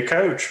want to be a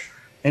coach,"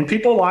 and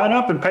people line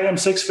up and pay them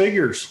six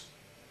figures,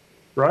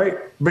 right?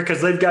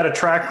 Because they've got a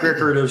track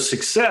record of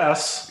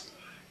success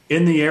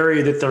in the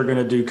area that they're going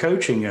to do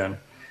coaching in.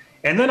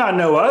 And then I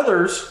know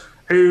others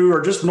who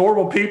are just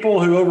normal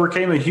people who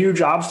overcame a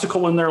huge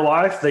obstacle in their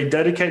life. They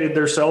dedicated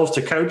themselves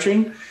to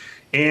coaching,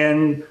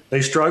 and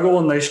they struggle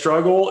and they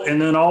struggle.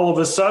 And then all of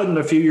a sudden,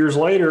 a few years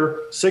later,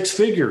 six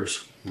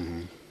figures.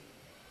 Mm-hmm.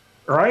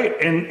 Right.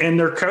 And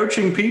they're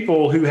coaching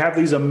people who have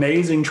these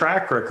amazing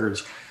track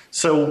records.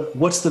 So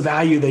what's the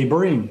value they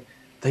bring?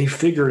 They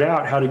figured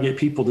out how to get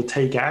people to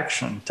take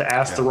action, to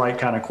ask the right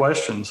kind of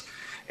questions.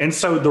 And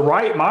so the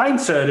right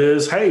mindset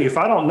is, hey, if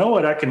I don't know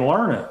it, I can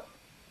learn it.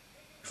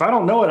 If I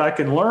don't know it, I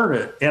can learn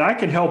it, and I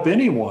can help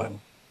anyone.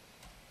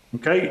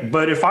 Okay.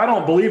 But if I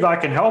don't believe I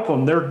can help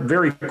them, they're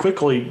very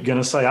quickly going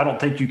to say, I don't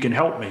think you can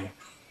help me.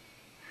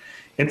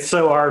 And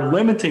so our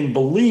limiting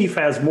belief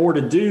has more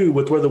to do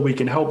with whether we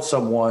can help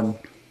someone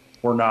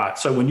or not.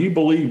 So when you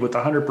believe with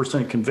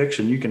 100%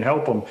 conviction you can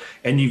help them,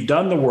 and you've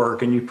done the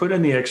work and you put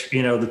in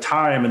the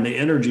time and the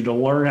energy to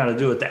learn how to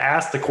do it, to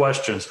ask the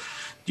questions,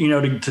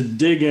 to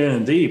dig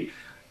in deep,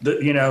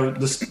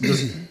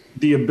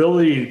 the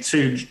ability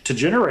to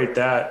generate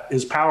that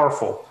is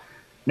powerful.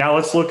 Now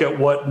let's look at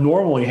what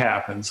normally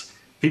happens.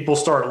 People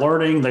start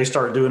learning, they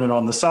start doing it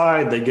on the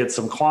side, they get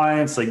some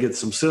clients, they get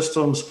some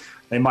systems,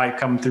 they might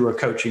come through a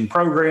coaching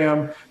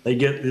program,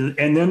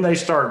 and then they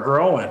start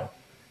growing.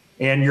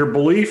 And your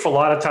belief a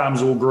lot of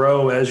times will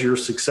grow as your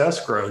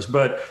success grows.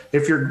 But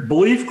if your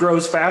belief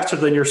grows faster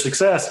than your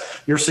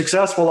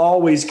success will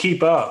always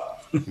keep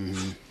up.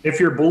 Mm-hmm. If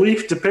your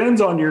belief depends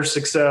on your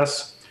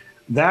success,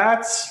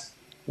 that's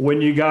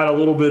when you got a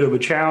little bit of a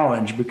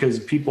challenge, because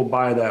people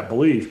buy that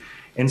belief.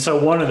 And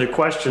so one of the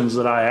questions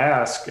that I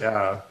ask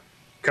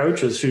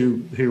coaches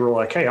who are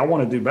like, hey, I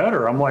want to do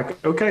better. I'm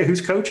like, okay,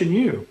 who's coaching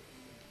you?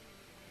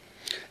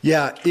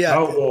 Yeah.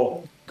 Oh,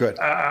 well, good.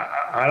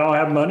 I don't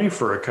have money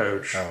for a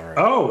coach. All right.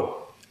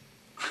 Oh,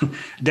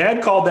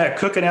 Dad called that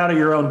cooking out of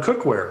your own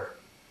cookware.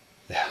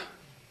 Yeah.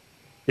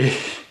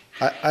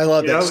 I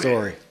love that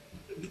story.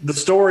 The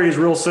story is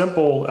real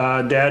simple.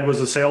 Dad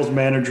was a sales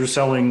manager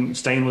selling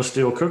stainless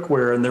steel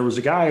cookware, and there was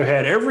a guy who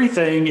had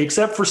everything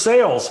except for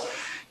sales.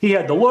 He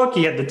had the look,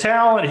 he had the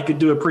talent, he could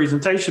do a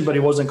presentation, but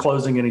he wasn't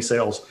closing any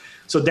sales.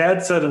 So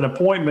Dad set an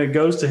appointment,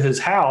 goes to his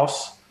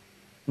house,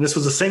 and this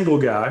was a single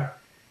guy,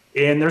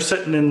 and they're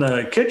sitting in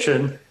the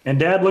kitchen, and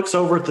Dad looks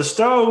over at the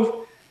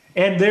stove,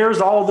 and there's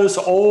all this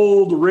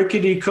old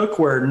rickety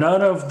cookware,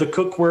 none of the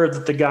cookware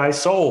that the guy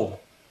sold.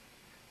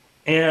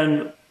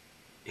 And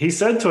he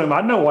said to him,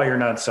 I know why you're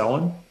not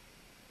selling.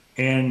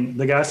 And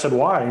the guy said,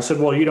 why? He said,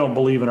 well, you don't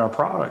believe in our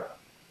product.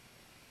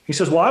 He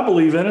says, well, I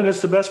believe in it.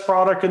 It's the best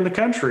product in the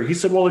country. He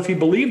said, well, if you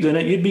believed in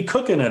it, you'd be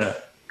cooking in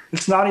it.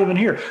 It's not even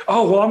here.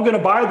 Oh, well, I'm going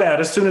to buy that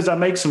as soon as I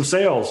make some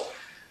sales.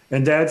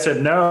 And Dad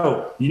said,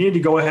 no, you need to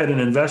go ahead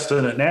and invest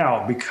in it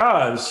now,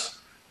 because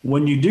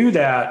when you do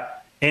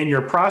that and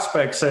your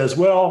prospect says,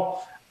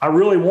 well, I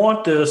really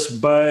want this,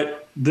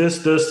 but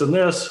this, and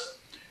this,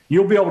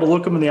 you'll be able to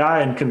look them in the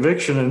eye in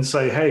conviction and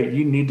say, hey,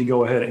 you need to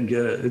go ahead and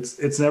get it.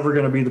 It's never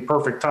going to be the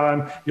perfect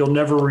time. You'll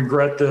never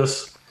regret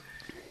this.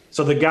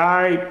 So the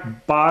guy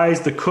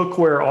buys the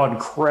cookware on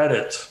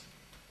credit,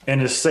 and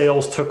his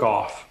sales took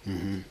off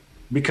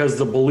because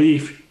the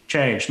belief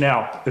changed.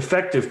 Now,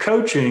 effective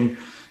coaching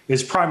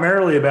is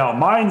primarily about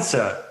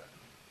mindset,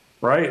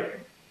 right?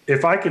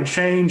 If I can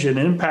change and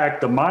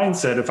impact the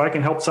mindset, if I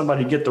can help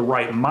somebody get the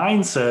right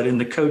mindset in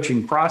the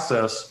coaching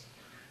process,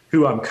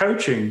 who I'm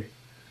coaching,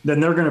 then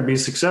they're going to be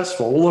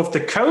successful. Well, if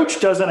the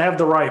coach doesn't have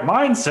the right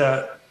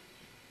mindset,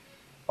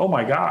 oh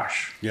my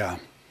gosh. Yeah.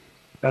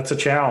 That's a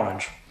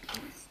challenge.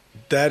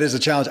 That is a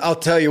challenge. I'll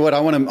tell you what, I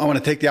want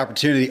to take the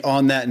opportunity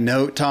on that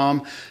note,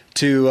 Tom,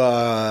 to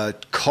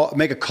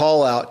make a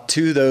call out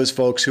to those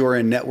folks who are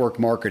in network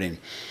marketing,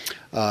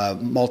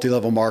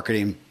 multi-level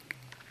marketing.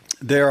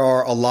 There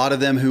are a lot of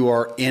them who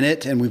are in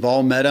it, and we've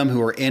all met them,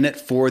 who are in it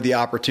for the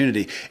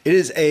opportunity. It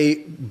is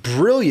a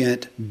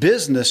brilliant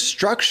business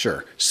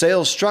structure,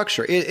 sales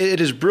structure.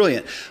 It is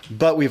brilliant,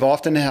 but we've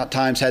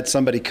oftentimes had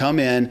somebody come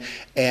in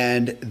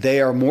and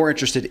they are more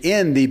interested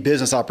in the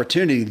business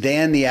opportunity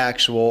than the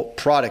actual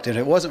product. And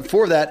if it wasn't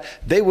for that,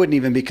 they wouldn't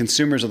even be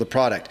consumers of the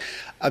product.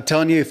 I'm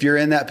telling you, if you're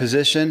in that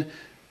position,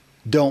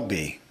 don't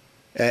be.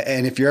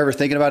 And if you're ever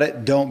thinking about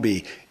it, don't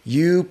be.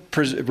 You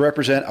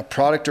represent a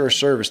product or a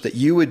service that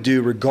you would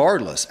do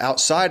regardless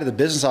outside of the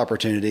business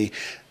opportunity.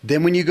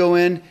 Then when you go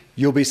in,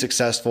 you'll be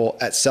successful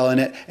at selling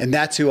it. And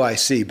that's who I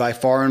see by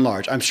far and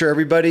large. I'm sure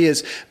everybody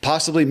has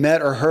possibly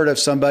met or heard of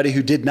somebody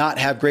who did not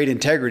have great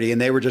integrity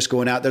and they were just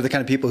going out. They're the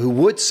kind of people who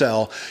would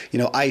sell,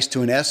 ice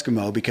to an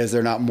Eskimo because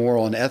they're not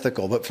moral and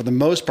ethical. But for the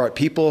most part,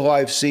 people who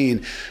I've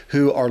seen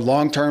who are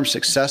long-term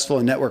successful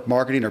in network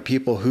marketing are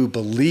people who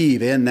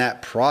believe in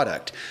that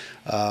product.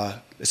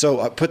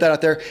 So I put that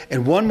out there.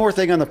 And one more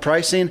thing on the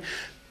pricing,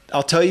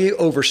 I'll tell you,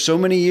 over so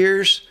many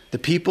years, the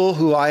people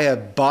who I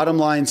have bottom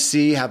line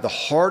see have the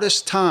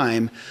hardest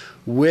time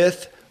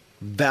with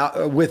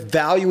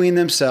valuing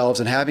themselves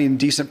and having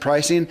decent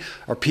pricing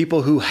are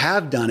people who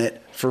have done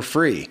it for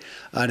free,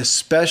 and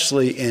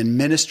especially in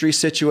ministry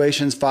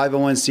situations,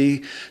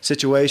 501c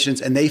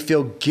situations, and they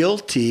feel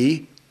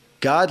guilty.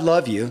 God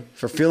love you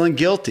for feeling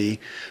guilty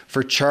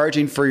for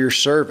charging for your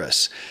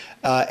service.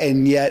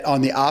 And yet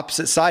on the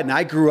opposite side, and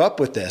I grew up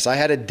with this, I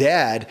had a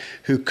dad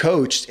who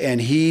coached, and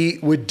he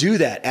would do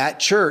that at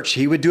church.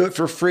 He would do it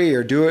for free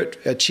or do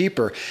it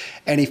cheaper.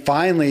 And he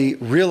finally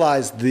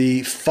realized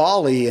the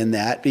folly in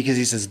that, because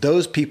he says,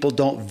 those people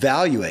don't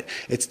value it.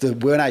 It's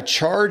when I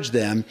charge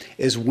them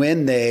is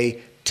when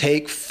they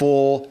take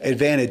full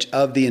advantage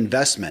of the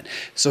investment.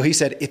 So he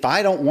said, if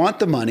I don't want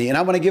the money and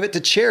I want to give it to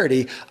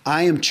charity,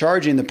 I am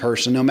charging the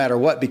person no matter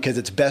what, because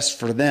it's best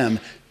for them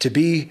to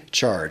be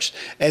charged.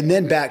 And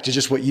then back to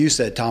just what you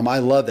said, Tom, I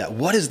love that.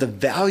 What is the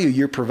value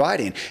you're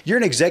providing? You're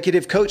an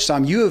executive coach,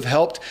 Tom. You have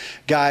helped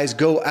guys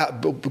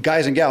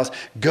and gals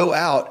go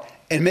out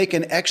and make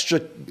an extra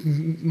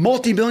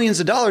multi-millions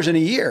of dollars in a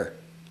year.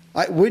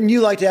 Wouldn't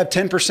you like to have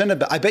 10%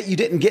 of it? I bet you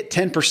didn't get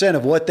 10%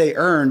 of what they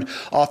earned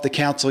off the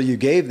counsel you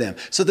gave them.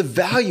 So the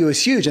value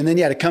is huge. And then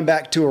you had to come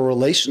back to a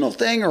relational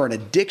thing or an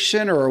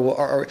addiction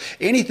or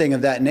anything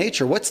of that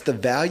nature. What's the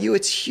value?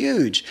 It's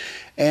huge.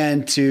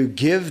 And to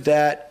give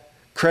that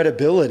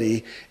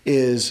credibility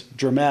is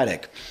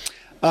dramatic.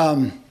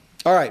 All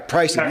right,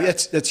 pricing.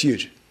 That's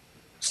huge.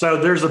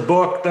 So there's a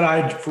book that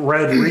I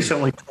read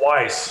recently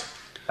twice.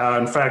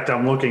 In fact,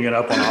 I'm looking it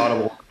up on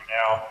Audible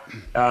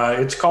now.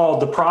 It's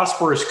called The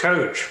Prosperous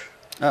Coach,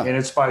 and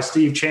it's by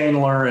Steve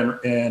Chandler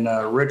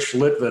and Rich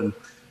Litvin.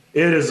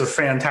 It is a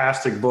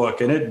fantastic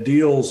book, and it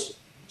deals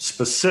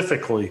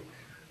specifically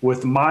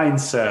with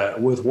mindset,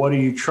 with what do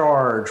you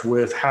charge,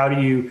 with how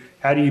do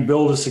you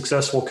build a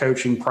successful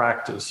coaching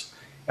practice.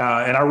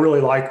 And I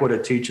really like what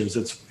it teaches.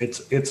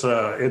 It's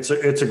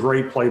a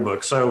great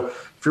playbook. So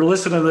if you're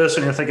listening to this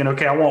and you're thinking,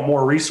 okay, I want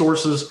more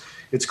resources,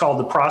 it's called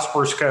The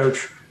Prosperous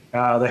Coach. They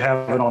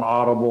have it on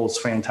Audible. It's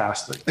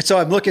fantastic. So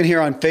I'm looking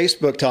here on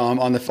Facebook, Tom,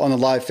 on the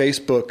live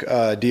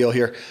Facebook deal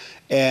here,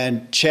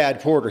 and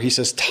Chad Porter, he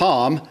says,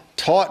 Tom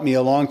taught me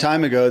a long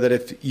time ago that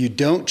if you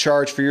don't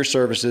charge for your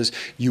services,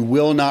 you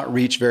will not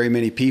reach very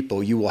many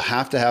people. You will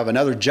have to have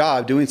another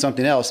job doing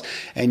something else,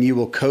 and you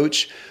will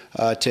coach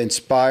to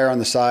inspire on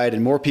the side,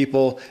 and more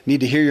people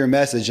need to hear your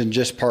message than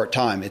just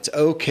part-time. It's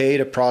okay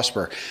to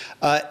prosper.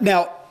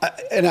 The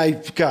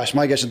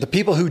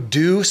people who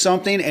do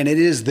something and it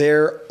is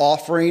their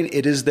offering,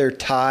 it is their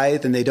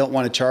tithe, and they don't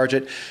want to charge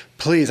it,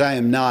 please,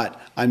 I'm not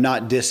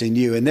dissing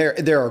you. And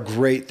there are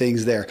great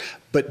things there.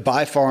 But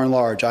by far and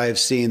large, I have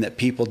seen that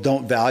people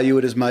don't value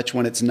it as much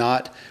when there's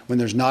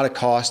not a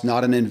cost,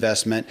 not an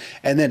investment.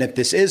 And then if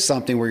this is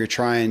something where you're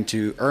trying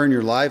to earn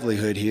your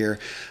livelihood here,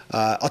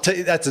 I'll tell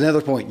you, that's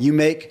another point. You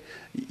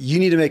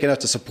need to make enough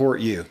to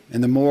support you.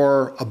 And the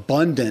more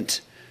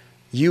abundant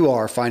you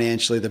are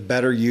financially, the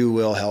better you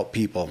will help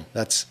people.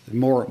 That's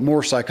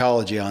more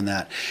psychology on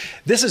that.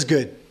 This is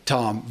good,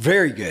 Tom.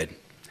 Very good.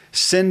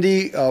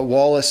 Cindy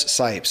Wallace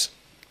Sipes.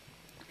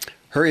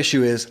 Her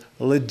issue is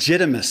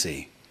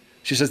legitimacy.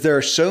 She says there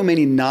are so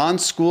many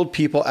non-schooled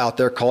people out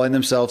there calling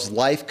themselves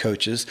life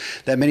coaches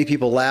that many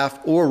people laugh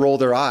or roll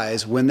their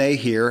eyes when they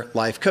hear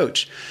life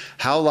coach.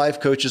 How life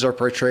coaches are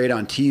portrayed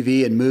on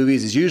TV and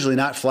movies is usually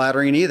not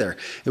flattering either.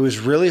 It was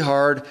really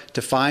hard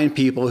to find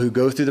people who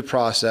go through the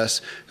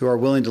process who are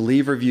willing to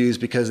leave reviews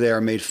because they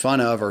are made fun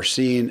of or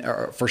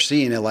for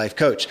seeing a life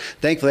coach.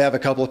 Thankfully, I have a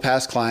couple of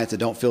past clients that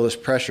don't feel this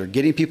pressure.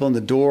 Getting people in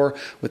the door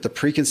with the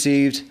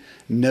preconceived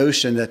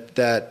notion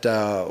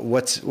that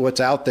what's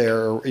out there,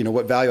 or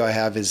what value I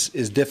have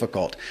is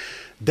difficult.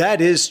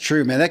 That is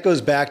true, man. That goes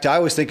back to, I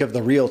always think of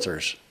the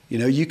realtors.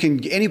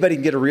 Anybody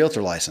can get a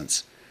realtor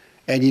license,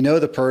 and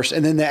the person,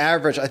 and then the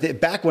average, I think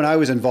back when I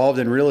was involved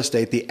in real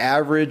estate, the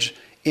average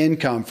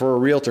income for a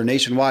realtor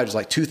nationwide was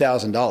like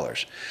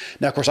 $2,000.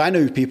 Now, of course, I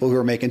knew people who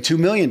were making $2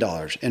 million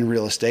in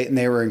real estate, and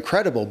they were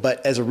incredible.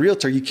 But as a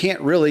realtor, you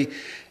can't really,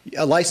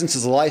 a license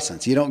is a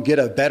license. You don't get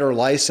a better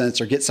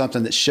license or get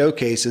something that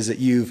showcases that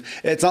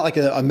it's not like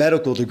a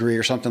medical degree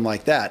or something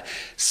like that.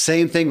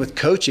 Same thing with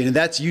coaching.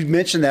 And you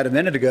mentioned that a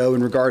minute ago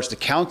in regards to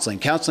counseling.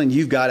 Counseling,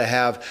 you've got to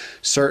have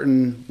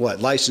certain,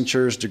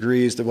 licensures,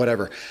 degrees,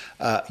 whatever.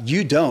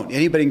 You don't.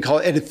 Anybody can call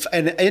it.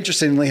 And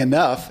interestingly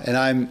enough, and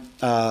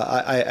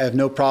I have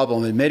no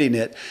problem admitting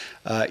it,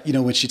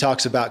 when she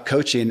talks about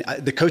coaching,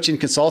 the coaching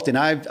consulting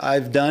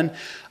I've done,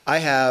 I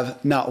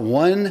have not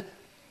one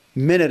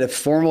minute of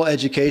formal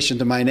education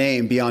to my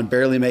name beyond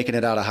barely making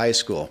it out of high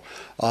school.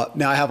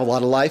 Now I have a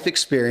lot of life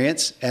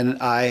experience, and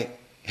I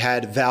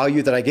had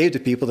value that I gave to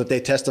people that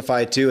they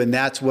testified to, and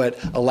that's what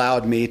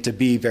allowed me to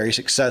be very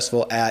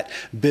successful at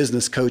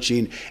business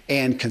coaching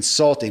and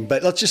consulting.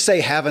 But let's just say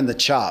having the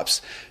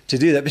chops to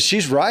do that. But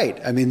she's right.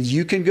 I mean,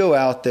 you can go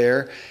out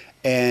there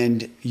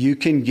and you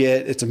can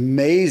it's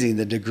amazing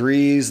the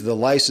degrees, the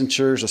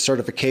licensures, the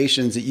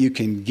certifications that you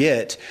can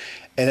get.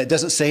 And it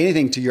doesn't say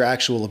anything to your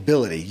actual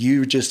ability.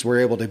 You just were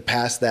able to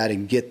pass that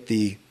and get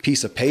the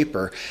piece of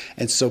paper.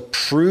 And so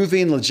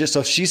proving so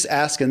if she's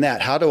asking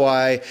that, how do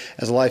I,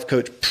 as a life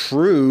coach,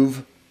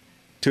 prove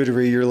to a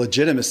degree your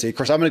legitimacy? Of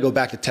course, I'm going to go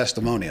back to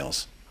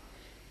testimonials.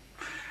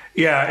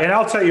 Yeah, and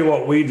I'll tell you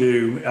what we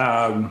do.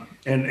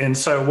 And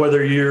so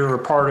whether you're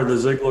a part of the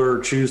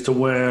Ziglar Choose to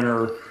Win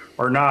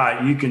or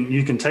not, you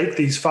can take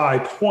these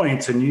 5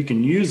 points and you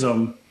can use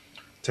them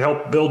to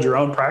help build your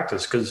own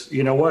practice. Because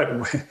you know what?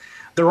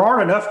 There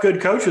aren't enough good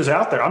coaches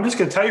out there. I'm just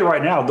going to tell you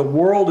right now, the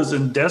world is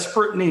in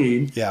desperate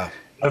need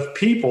of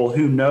people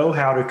who know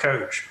how to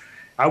coach.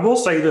 I will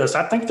say this.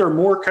 I think there are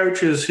more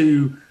coaches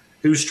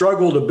who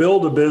struggle to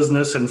build a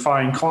business and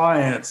find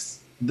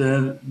clients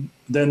than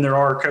there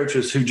are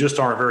coaches who just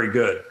aren't very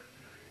good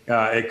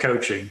at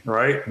coaching,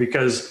 right?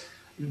 Because,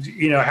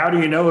 how do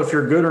you know if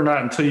you're good or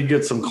not until you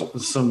get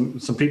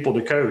some people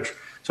to coach?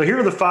 So here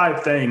are the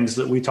 5 things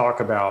that we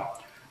talk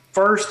about.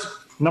 First,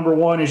 number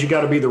 1 is you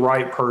got to be the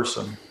right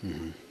person.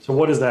 Mm-hmm. So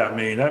what does that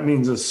mean? That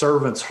means a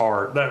servant's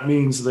heart. That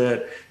means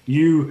that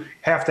you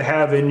have to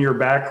have in your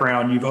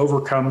background, you've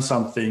overcome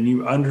something,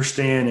 you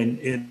understand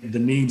in the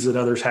needs that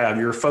others have.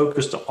 You're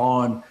focused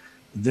on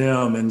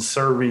them and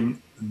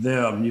serving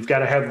them. You've got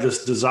to have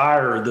this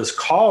desire, this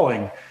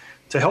calling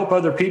to help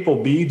other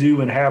people be,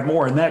 do, and have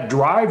more. And that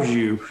drives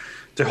you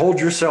to hold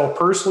yourself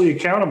personally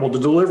accountable to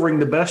delivering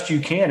the best you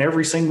can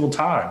every single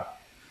time.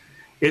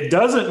 It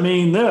doesn't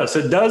mean this.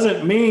 It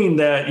doesn't mean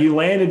that you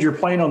landed your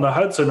plane on the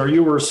Hudson or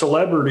you were a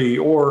celebrity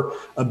or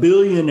a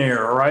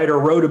billionaire, right? Or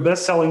wrote a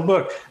best-selling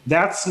book.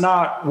 That's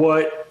not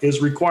what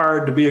is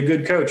required to be a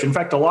good coach. In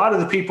fact, a lot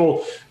of the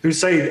people who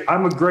say,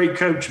 I'm a great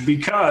coach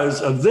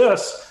because of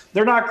this,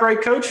 they're not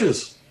great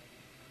coaches.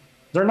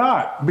 They're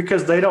not,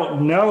 because they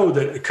don't know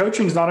that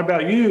coaching is not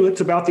about you. It's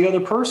about the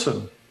other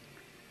person.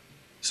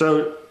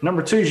 So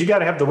number 2 is you got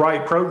to have the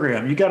right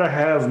program. You got to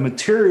have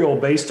material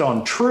based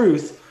on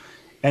truth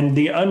and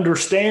the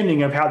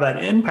understanding of how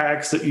that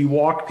impacts that you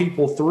walk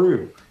people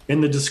through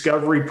in the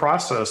discovery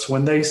process.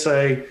 When they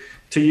say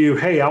to you,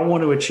 hey, I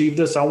want to achieve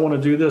this, I want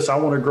to do this, I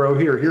want to grow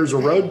here, here's a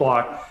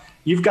roadblock,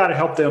 you've got to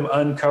help them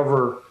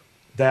uncover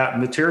that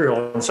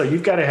material. And so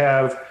you've got to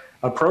have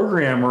a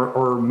program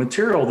or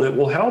material that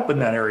will help in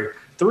that area.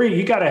 3,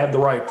 you got to have the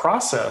right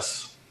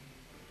process.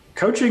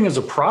 Coaching is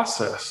a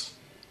process.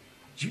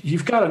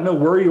 You've got to know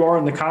where you are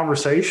in the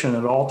conversation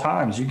at all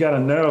times. You got to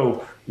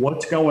know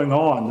what's going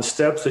on, the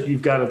steps that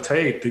you've got to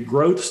take, the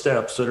growth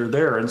steps that are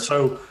there. And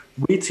so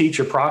we teach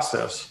a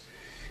process.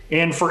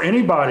 And for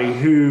anybody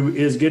who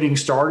is getting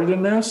started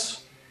in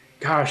this,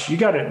 gosh,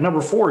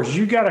 number 4 is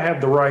you got to have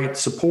the right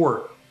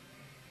support.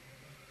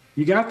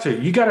 You got to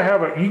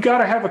have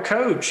a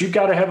coach. You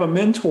got to have a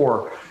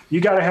mentor. You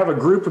got to have a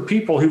group of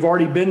people who've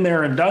already been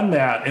there and done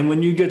that. And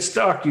when you get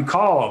stuck, you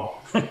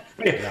call them.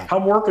 Hey,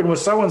 I'm working with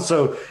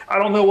so-and-so. I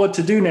don't know what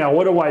to do now.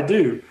 What do I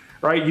do?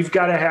 Right? You've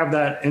got to have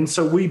that. And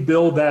so we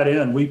build that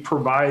in. We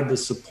provide the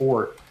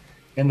support.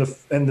 And the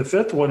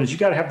 5th one is you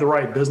got to have the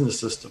right business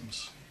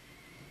systems.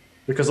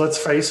 Because let's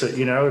face it,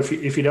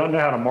 if you don't know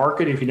how to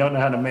market, if you don't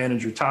know how to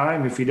manage your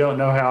time, if you don't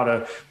know how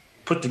to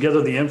put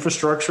together the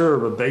infrastructure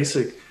of a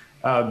basic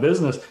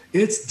business,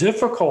 it's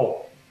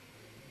difficult,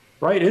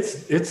 right?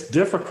 It's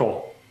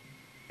difficult.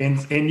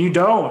 And you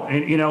don't,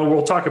 and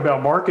we'll talk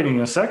about marketing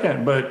in a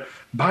second, but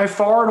by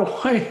far and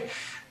away,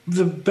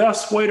 the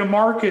best way to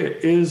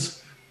market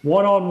is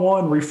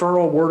one-on-one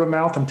referral, word of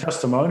mouth, and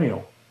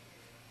testimonial.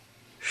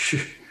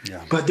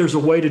 Yeah. But there's a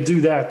way to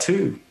do that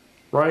too,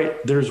 right?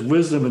 There's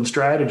wisdom and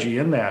strategy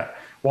in that.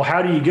 Well,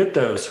 how do you get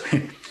those?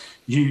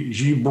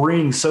 You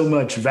bring so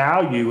much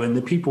value, and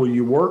the people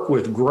you work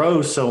with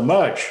grow so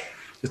much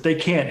that they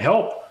can't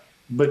help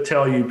but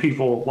tell you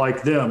people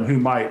like them who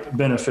might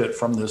benefit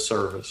from this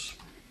service.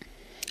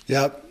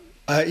 Yep.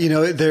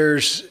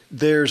 There's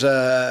to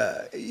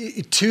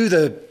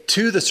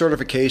the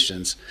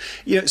certifications,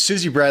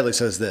 Susie Bradley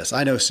says this.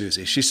 I know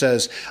Susie. She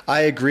says,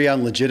 I agree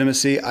on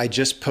legitimacy. I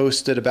just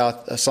posted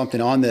about something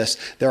on this.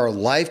 There are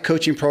life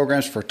coaching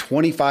programs for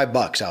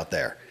 $25 out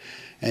there.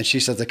 And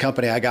she says the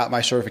company I got my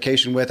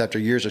certification with after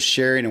years of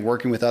sharing and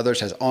working with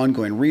others has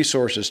ongoing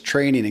resources,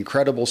 training,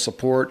 incredible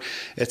support.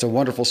 It's a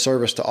wonderful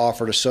service to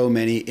offer to so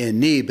many in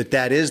need. But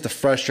that is the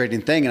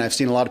frustrating thing. And I've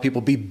seen a lot of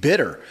people be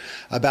bitter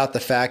about the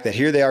fact that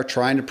here they are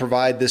trying to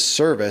provide this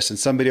service, and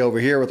somebody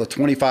over here with a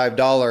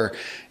 $25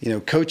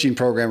 coaching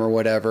program or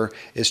whatever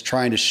is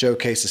trying to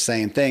showcase the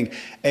same thing.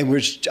 And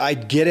I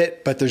get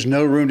it, but there's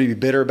no room to be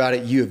bitter about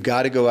it. You have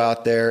got to go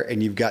out there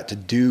and you've got to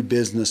do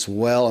business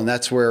well. And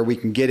that's where we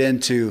can get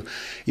into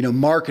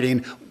marketing.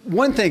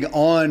 One thing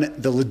on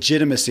the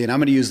legitimacy, and I'm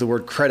going to use the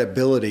word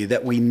credibility,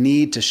 that we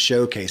need to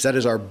showcase, that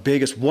is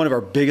one of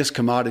our biggest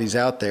commodities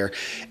out there,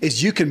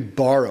 is you can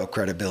borrow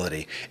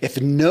credibility. If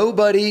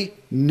nobody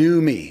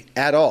knew me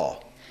at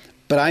all,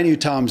 but I knew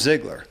Tom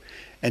Ziglar,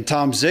 and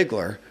Tom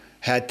Ziglar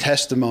had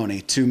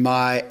testimony to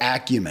my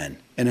acumen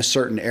in a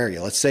certain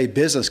area, let's say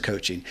business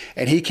coaching,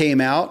 and he came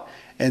out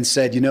and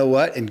said, you know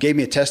what, and gave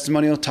me a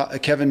testimonial.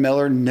 Kevin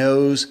Miller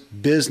knows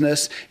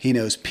business. He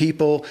knows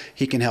people.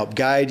 He can help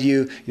guide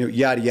you,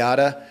 yada,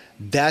 yada.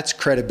 That's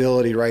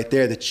credibility right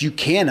there that you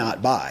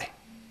cannot buy.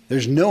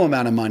 There's no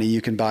amount of money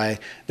you can buy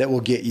that will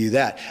get you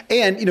that.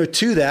 And,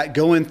 to that,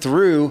 going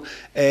through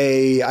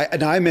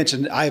I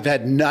mentioned I've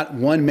had not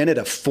 1 minute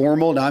of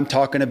formal, now I'm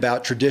talking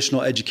about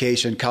traditional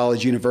education,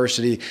 college,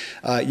 university,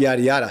 yada,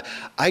 yada.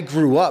 I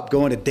grew up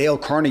going to Dale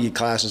Carnegie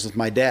classes with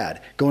my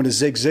dad, going to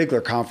Zig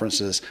Ziglar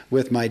conferences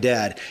with my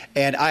dad.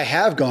 And I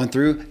have gone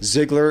through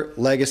Ziglar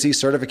Legacy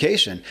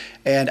certification.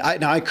 And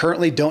I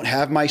currently don't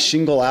have my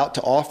shingle out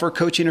to offer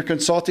coaching or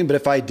consulting, but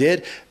if I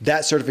did,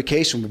 that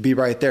certification would be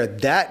right there.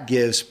 That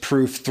gives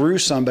proof through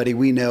somebody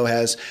we know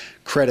has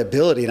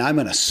credibility, and I'm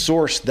going to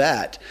source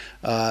that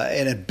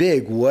in a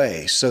big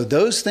way. So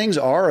those things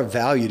are of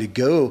value to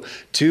go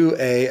to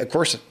of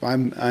course,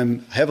 I'm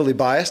heavily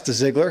biased to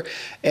Ziglar,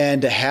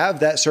 and to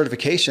have that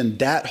certification,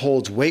 that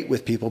holds weight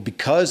with people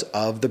because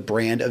of the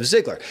brand of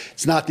Ziglar.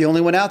 It's not the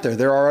only one out there.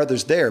 There are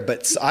others there,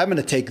 but I'm going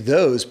to take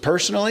those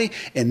personally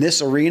in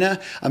this arena.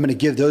 I'm going to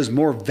give those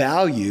more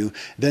value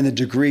than the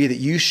degree that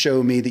you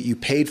show me that you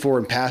paid for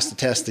and passed the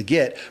test to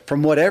get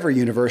from whatever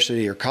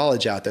university or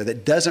college out there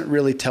that doesn't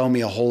really tell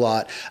me a whole lot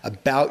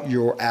about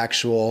your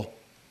actual,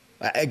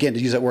 again, to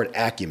use that word,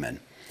 acumen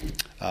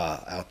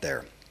out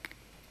there.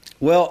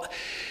 Well,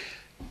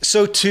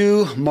 so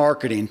to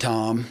marketing,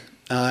 Tom,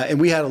 and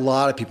we had a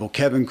lot of people.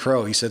 Kevin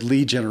Crow, he said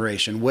lead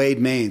generation. Wade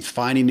Maines,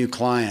 finding new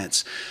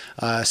clients.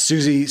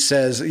 Susie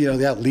says,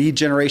 lead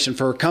generation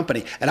for her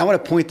company. And I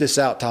want to point this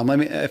out, Tom. Let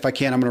me, if I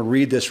can, I'm going to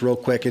read this real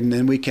quick, and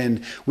then we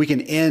can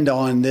end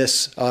on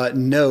this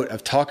note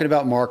of talking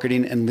about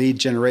marketing and lead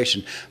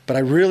generation. But I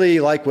really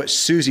like what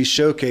Susie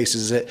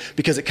showcases it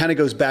because it kind of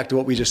goes back to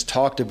what we just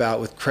talked about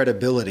with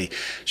credibility.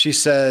 She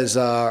says,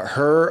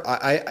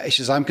 she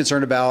says, I'm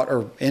concerned about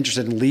or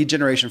interested in lead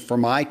generation for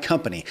my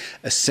company,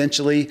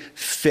 essentially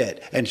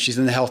fit. And she's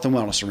in the health and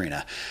wellness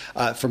arena.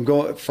 From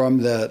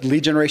the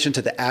lead generation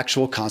to the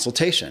actual consultation.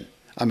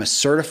 I'm a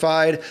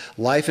certified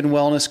life and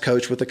wellness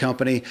coach with the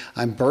company.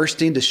 I'm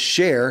bursting to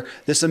share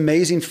this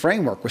amazing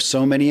framework with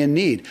so many in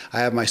need. I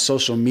have my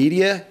social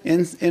media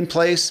in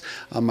place,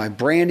 my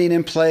branding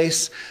in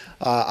place.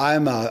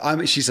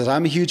 She says,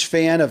 I'm a huge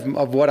fan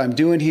of what I'm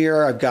doing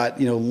here. I've got,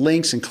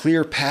 links and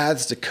clear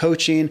paths to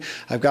coaching.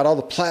 I've got all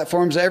the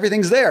platforms,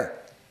 everything's there.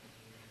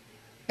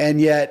 And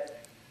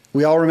yet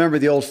we all remember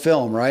the old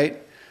film, right?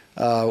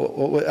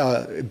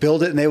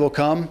 Build it and they will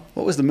come.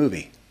 What was the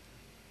movie?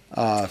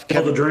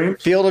 Field of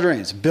Dreams. Field of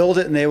Dreams. Build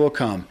it and they will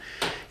come.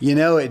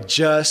 It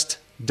just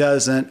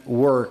doesn't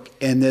work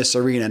in this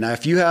arena. Now,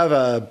 if you have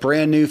a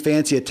brand new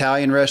fancy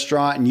Italian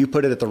restaurant and you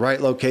put it at the right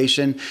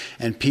location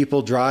and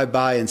people drive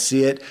by and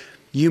see it,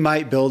 you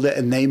might build it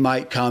and they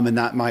might come and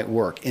that might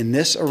work. In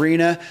this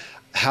arena,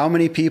 how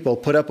many people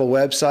put up a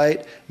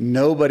website?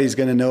 Nobody's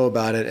going to know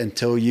about it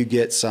until you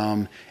get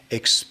some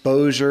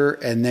exposure,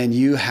 and then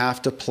you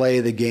have to play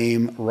the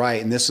game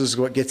right. And this is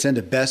what gets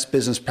into best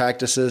business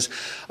practices.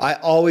 I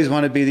always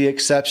want to be the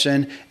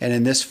exception, and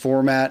in this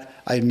format,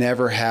 I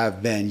never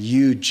have been.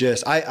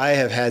 I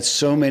have had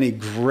so many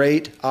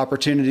great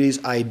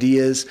opportunities,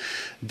 ideas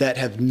that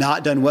have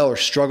not done well or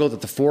struggled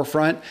at the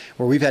forefront,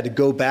 where we've had to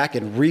go back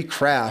and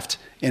recraft,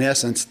 in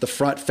essence, the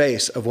front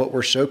face of what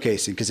we're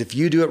showcasing. Because if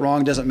you do it wrong,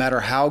 it doesn't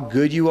matter how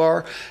good you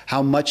are,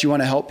 how much you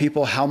want to help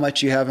people, how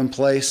much you have in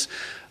place.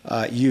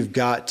 You've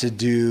got to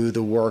do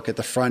the work at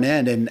the front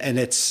end. And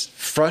it's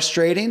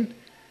frustrating.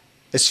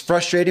 It's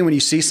frustrating when you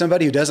see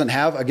somebody who doesn't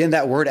have, again,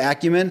 that word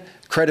acumen,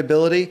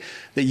 credibility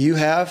that you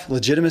have,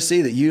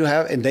 legitimacy that you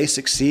have, and they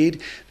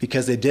succeed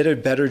because they did a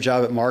better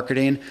job at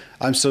marketing.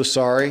 I'm so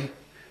sorry.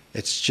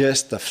 It's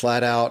just the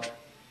flat out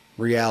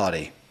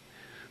reality.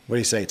 What do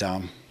you say,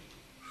 Tom?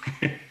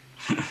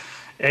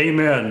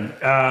 Amen.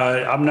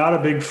 I'm not a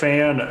big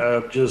fan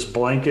of just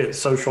blanket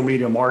social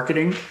media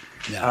marketing.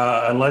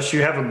 Yeah. Unless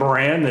you have a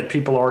brand that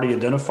people already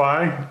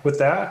identify with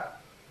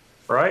that,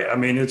 right? I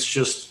mean, it's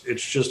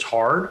just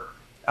hard.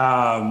 There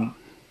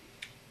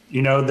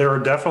are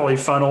definitely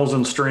funnels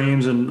and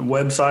streams and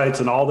websites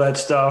and all that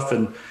stuff,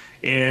 and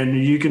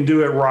you can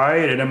do it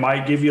right, and it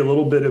might give you a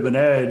little bit of an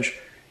edge.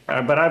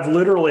 But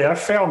I've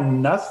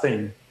found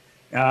nothing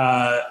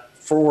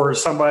for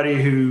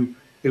somebody who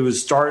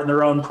is starting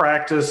their own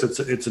practice.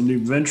 It's a new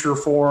venture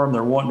for them.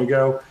 They're wanting to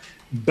go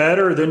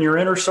better than your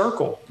inner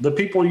circle, the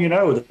people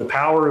the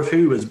power of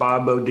who, as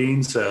Bob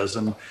Bodine says.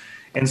 And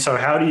so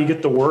how do you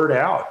get the word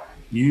out?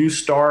 You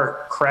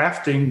start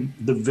crafting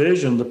the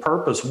vision, the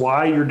purpose,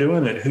 why you're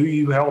doing it, who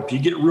you help. You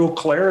get real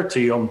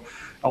clarity on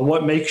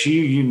what makes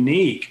you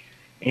unique.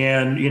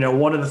 And,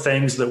 one of the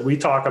things that we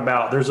talk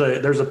about, there's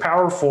a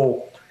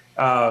powerful,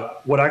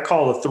 what I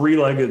call a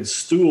three-legged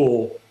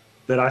stool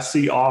that I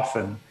see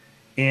often.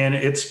 And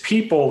it's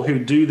people who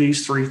do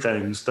these three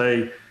things.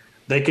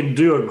 They can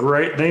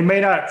do they may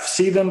not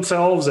see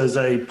themselves as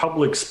a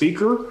public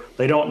speaker.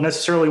 They don't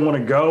necessarily want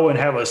to go and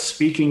have a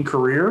speaking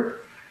career,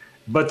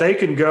 but they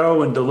can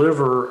go and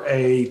deliver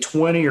a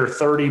 20 or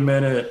 30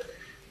 minute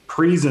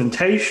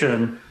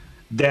presentation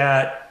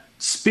that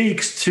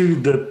speaks to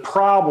the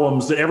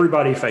problems that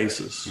everybody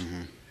faces.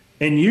 Mm-hmm.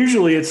 And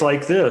usually it's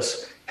like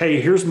this: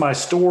 hey, here's my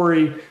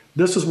story.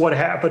 This is what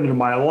happened in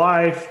my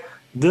life.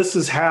 This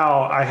is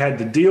how I had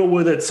to deal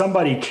with it.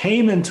 Somebody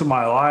came into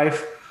my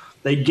life.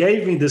 They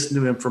gave me this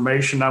new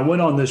information. I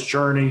went on this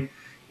journey,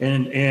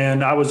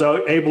 and I was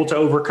able to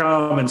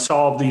overcome and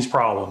solve these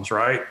problems,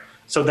 right?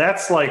 So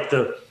that's like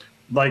the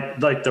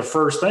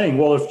first thing.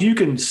 Well, if you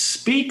can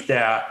speak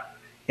that,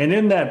 and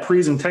in that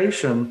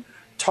presentation,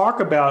 talk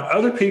about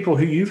other people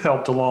who you've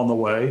helped along the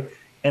way,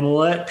 and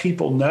let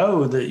people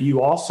know that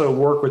you also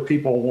work with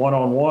people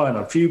one-on-one,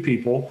 a few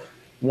people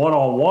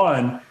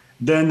one-on-one,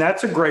 then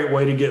that's a great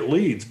way to get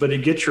leads, but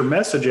it gets your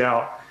message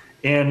out.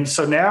 And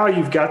so now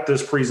you've got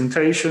this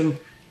presentation,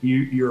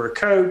 you're a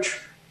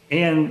coach,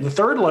 and the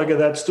third leg of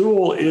that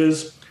stool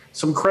is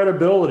some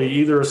credibility,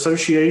 either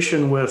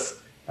association with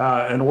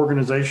an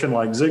organization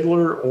like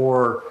Ziglar,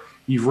 or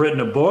you've written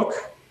a book,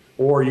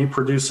 or you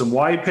produce some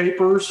white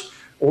papers,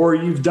 or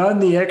you've done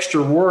the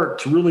extra work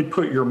to really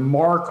put your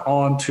mark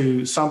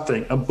onto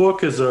something. A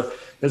book is a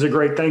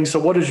great thing. So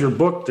what does your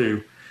book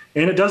do?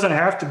 And it doesn't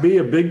have to be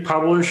a big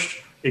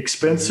published,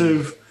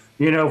 expensive,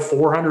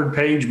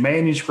 400-page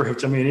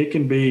manuscript. I mean, it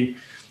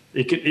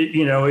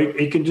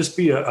can just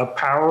be a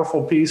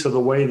powerful piece of the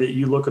way that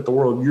you look at the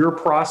world, your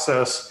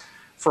process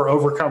for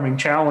overcoming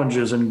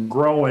challenges and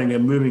growing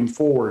and moving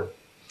forward.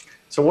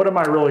 So what am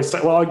I really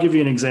saying? Well, I'll give you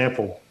an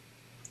example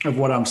of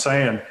what I'm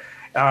saying.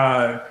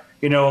 A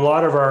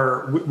lot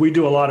of we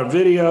do a lot of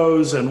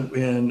videos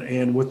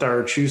and with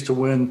our Choose to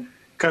Win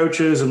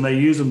coaches, and they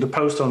use them to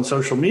post on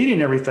social media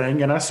and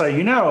everything. And I say,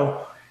 in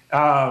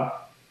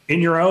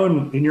your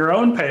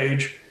own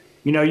page,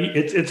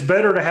 it's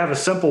better to have a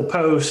simple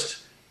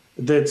post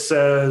that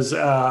says,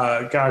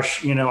 has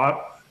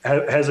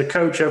a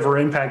coach ever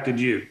impacted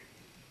you?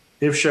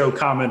 If so,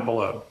 comment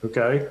below.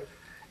 Okay.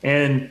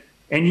 And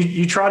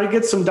you try to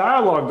get some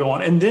dialogue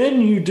going, and then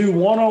you do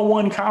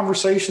one-on-one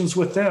conversations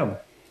with them.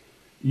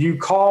 You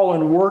call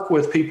and work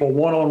with people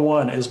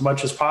one-on-one as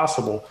much as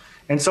possible.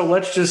 And so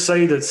let's just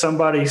say that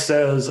somebody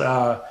says,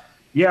 a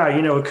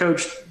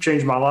coach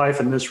changed my life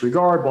in this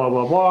regard, blah,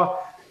 blah, blah.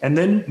 And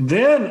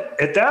then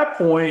at that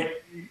point,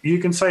 you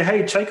can say,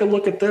 hey, take a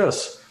look at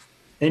this.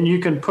 And you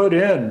can put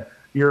in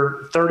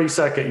your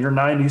 30-second, your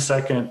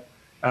 90-second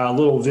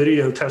little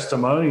video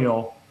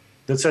testimonial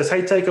that says,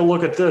 hey, take a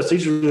look at this.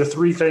 These are the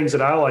 3 things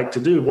that I like to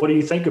do. What do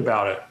you think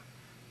about it?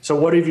 So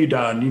what have you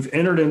done? You've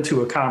entered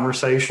into a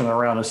conversation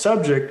around a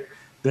subject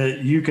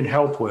that you can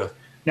help with.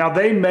 Now,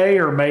 they may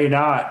or may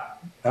not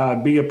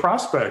be a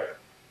prospect,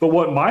 but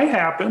what might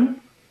happen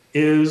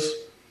is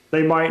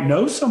they might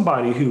know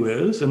somebody who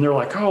is, and they're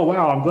like, oh,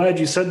 wow, I'm glad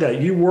you said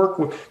that. You work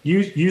with,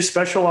 you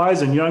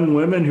specialize in young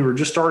women who are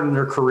just starting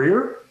their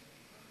career.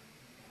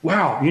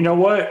 Wow, you know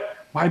what?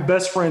 My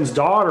best friend's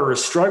daughter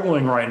is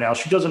struggling right now.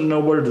 She doesn't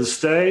know where to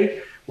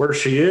stay, where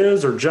she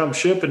is, or jump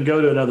ship and go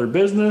to another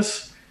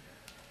business.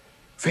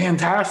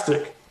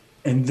 Fantastic.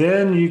 And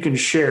then you can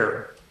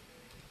share.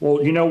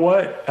 Well, you know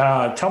what?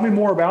 Tell me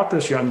more about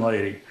this young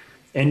lady.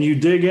 And you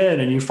dig in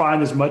and you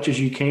find as much as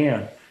you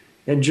can.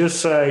 And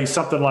just say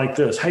something like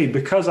this: hey,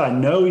 because I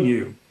know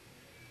you,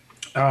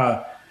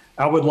 I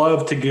would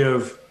love to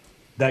give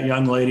that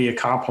young lady a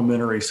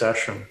complimentary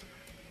session.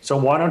 So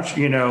why don't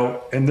you,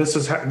 and this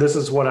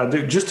is what I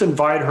do, just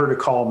invite her to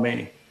call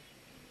me.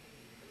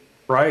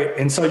 Right?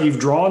 And so you've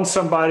drawn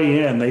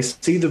somebody in, they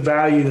see the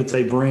value that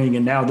they bring,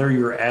 and now they're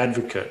your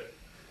advocate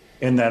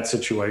in that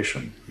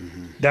situation.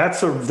 Mm-hmm.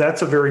 That's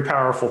a very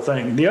powerful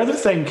thing. The other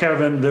thing,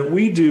 Kevin, that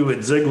we do at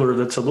Ziglar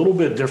that's a little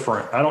bit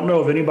different, I don't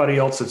know of anybody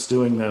else that's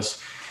doing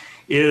this,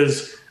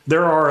 is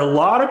there are a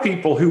lot of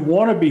people who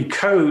want to be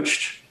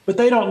coached, but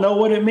they don't know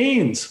what it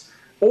means,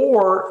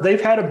 or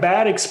they've had a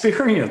bad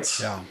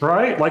experience,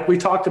 right? Like we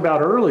talked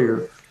about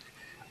earlier.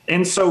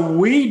 And so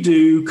we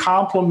do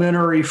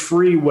complimentary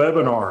free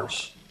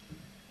webinars,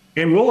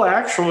 and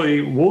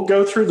we'll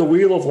go through the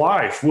wheel of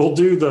life. We'll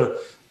do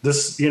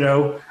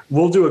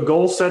we'll do a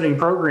goal setting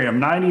program,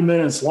 90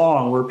 minutes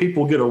long, where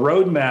people get a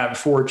roadmap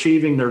for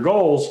achieving their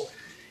goals.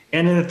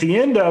 And then at the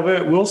end of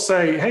it, we'll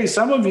say, hey,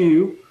 some of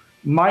you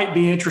might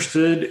be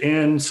interested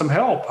in some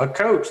help, a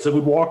coach that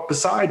would walk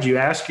beside you,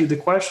 ask you the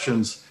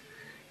questions.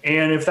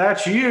 And if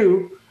that's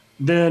you,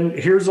 then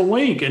here's a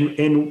link,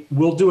 and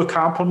we'll do a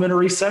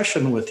complimentary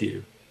session with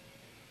you.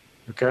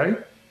 Okay?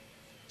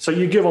 So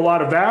you give a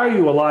lot of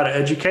value, a lot of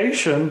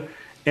education,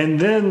 and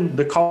then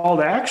the call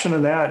to action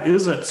in that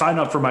isn't sign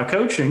up for my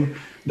coaching.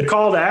 The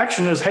call to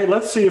action is, hey,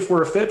 let's see if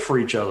we're a fit for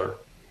each other.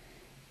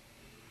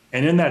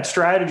 And in that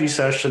strategy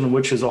session,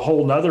 which is a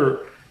whole nother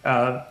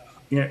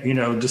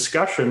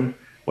discussion,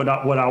 what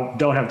I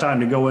don't have time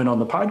to go in on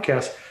the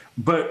podcast,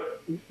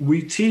 but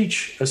we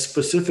teach a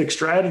specific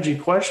strategy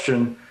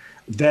question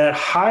that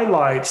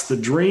highlights the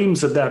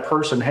dreams that that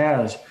person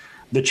has,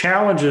 the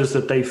challenges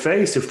that they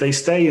face if they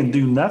stay and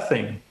do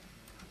nothing.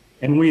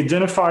 And we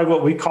identify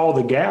what we call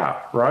the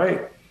gap,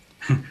 right?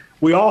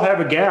 We all have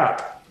a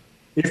gap.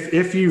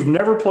 If you've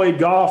never played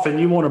golf and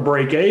you want to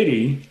break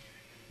 80,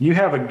 you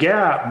have a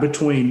gap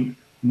between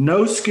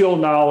no skill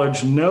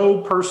knowledge, no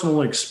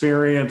personal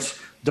experience,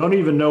 don't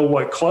even know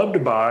what club to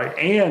buy,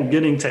 and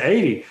getting to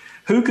 80.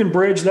 Who can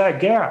bridge that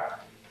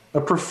gap?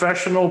 A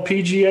professional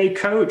PGA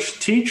coach,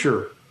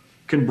 teacher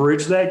can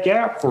bridge that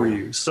gap for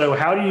you. So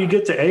how do you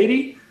get to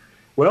 80?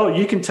 Well,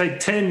 you can take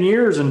 10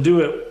 years and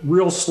do it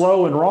real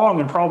slow and wrong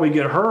and probably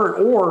get hurt,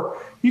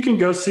 or you can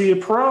go see a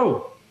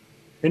pro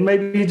and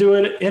maybe do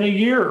it in a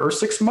year or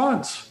 6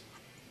 months.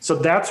 So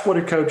that's what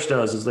a coach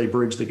does, is they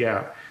bridge the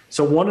gap.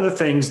 So one of the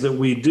things that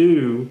we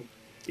do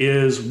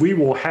is we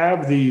will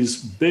have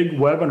these big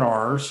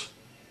webinars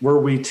where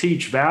we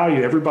teach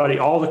value. Everybody,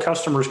 all the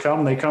customers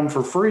come, they come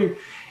for free.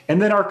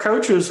 And then our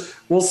coaches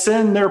will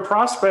send their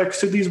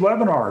prospects to these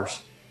webinars.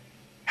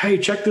 Hey,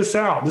 check this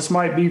out. This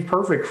might be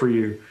perfect for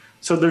you.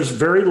 So there's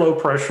very low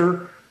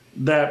pressure,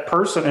 that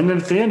person. And then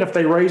at the end, if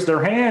they raise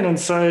their hand and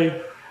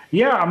say,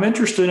 yeah, I'm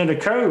interested in a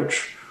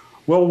coach,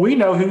 well, we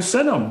know who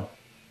sent them.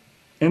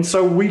 And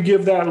so we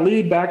give that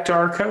lead back to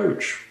our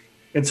coach.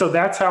 And so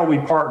that's how we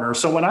partner.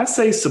 So when I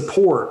say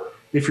support,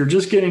 if you're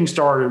just getting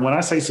started, when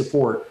I say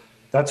support,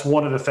 that's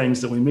one of the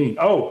things that we mean.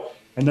 Oh,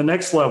 and the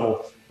next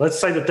level, let's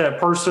say that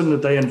person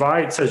that they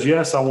invite says,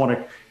 yes, I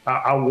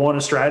want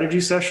a strategy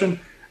session.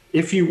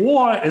 If you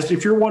want,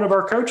 if you're one of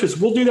our coaches,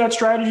 we'll do that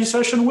strategy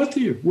session with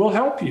you. We'll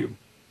help you.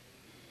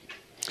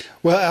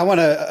 Well, I want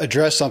to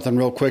address something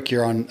real quick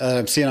here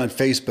I'm seeing on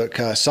Facebook.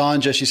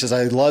 Sanja, she says,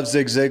 I love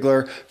Zig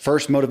Ziglar,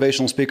 first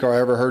motivational speaker I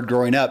ever heard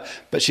growing up.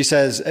 But she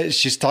says,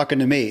 she's talking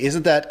to me.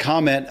 Isn't that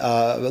comment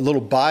a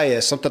little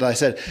biased? Something I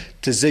said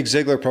to Zig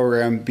Ziglar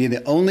program being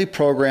the only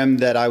program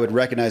that I would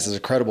recognize as a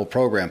credible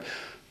program.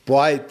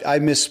 Boy, I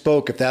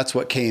misspoke if that's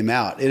what came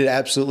out. It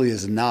absolutely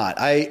is not.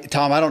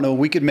 Tom, I don't know.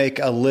 We could make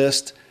a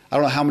list. I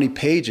don't know how many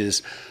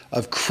pages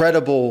of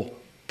credible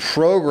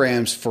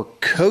programs for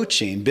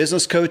coaching,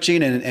 business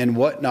coaching and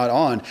whatnot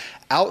on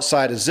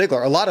outside of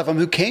Ziglar. A lot of them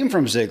who came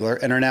from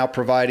Ziglar and are now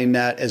providing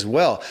that as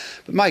well.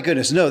 But my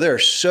goodness, no, there are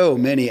so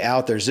many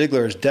out there.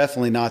 Ziglar is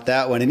definitely not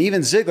that one. And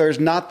even Ziglar is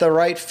not the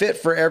right fit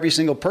for every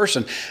single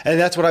person. And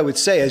that's what I would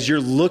say as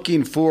you're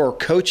looking for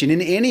coaching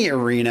in any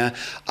arena.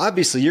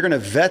 Obviously, you're going to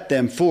vet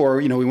them for,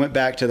 we went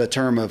back to the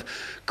term of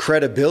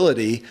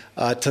credibility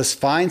to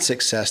find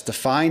success, to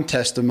find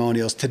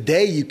testimonials.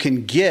 Today, you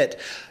can get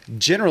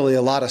generally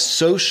a lot of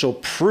social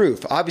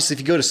proof. Obviously, if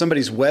you go to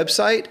somebody's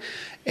website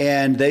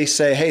and they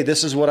say, hey,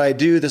 this is what I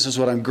do, this is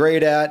what I'm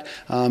great at,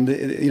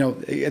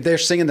 they're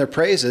singing their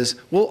praises.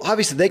 Well,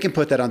 obviously they can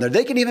put that on there.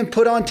 They can even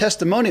put on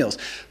testimonials.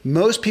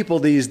 Most people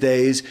these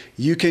days,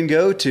 you can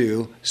go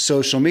to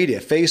social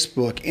media,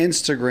 Facebook,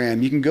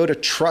 Instagram, you can go to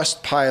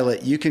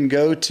Trustpilot, you can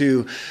go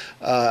to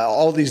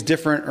all these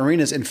different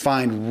arenas and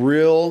find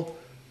real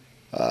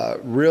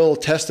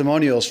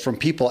testimonials from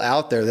people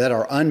out there that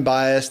are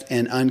unbiased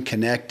and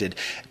unconnected.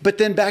 But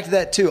then back to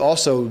that too,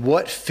 also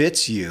what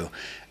fits you.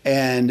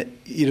 And,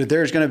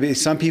 there's going to be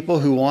some people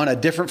who want a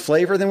different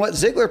flavor than what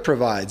Ziglar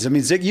provides. I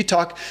mean, you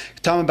talk,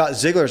 Tom, about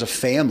Ziglar as a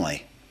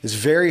family. It's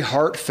very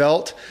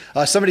heartfelt.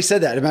 Somebody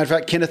said that. As a matter of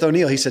fact, Kenneth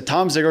O'Neill, he said,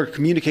 Tom Ziglar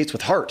communicates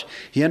with heart.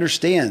 He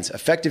understands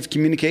effective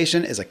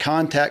communication is a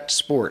contact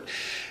sport.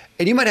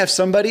 And you might have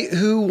somebody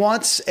who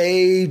wants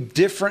a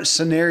different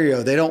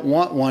scenario. They don't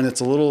want one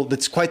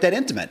that's quite that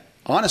intimate.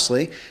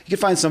 Honestly, you can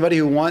find somebody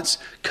who wants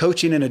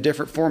coaching in a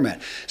different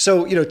format.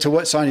 So, to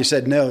what Sonia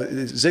said, no,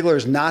 Ziglar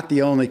is not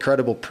the only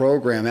credible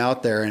program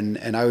out there.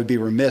 And I would be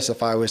remiss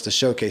if I was to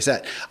showcase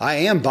that. I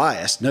am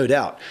biased, no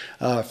doubt,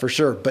 for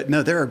sure. But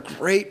no, there are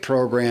great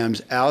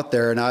programs out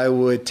there. And I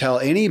would tell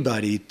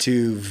anybody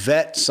to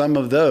vet some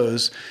of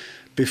those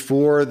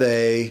before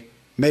they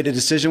made a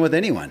decision with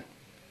anyone.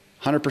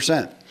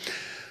 100%.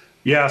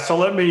 Yeah. So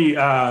let me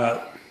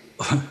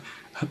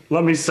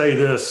say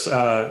this.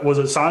 Was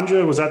it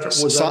Sanja? Was that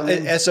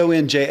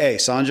Sonja?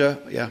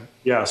 Sanja? Yeah.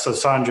 Yeah. So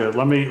Sanja,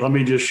 let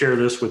me just share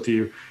this with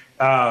you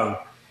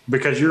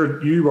because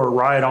you are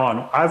right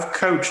on. I've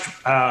coached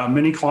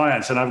many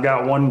clients, and I've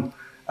got one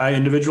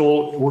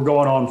individual. We're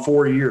going on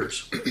 4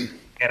 years,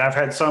 and I've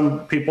had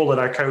some people that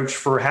I coached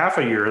for half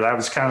a year. That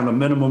was kind of the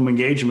minimum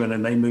engagement,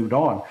 and they moved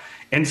on.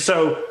 And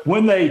so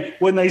when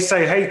they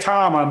say, "Hey,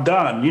 Tom, I'm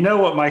done," you know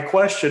what my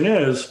question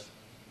is?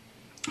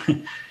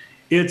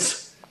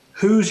 It's,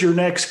 who's your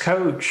next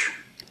coach?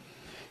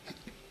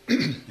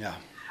 Yeah.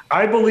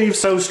 I believe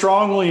so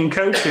strongly in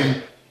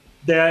coaching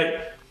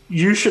that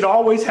you should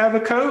always have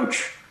a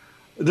coach.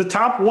 The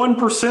top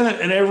 1%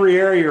 in every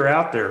area are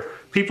out there.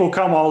 People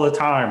come all the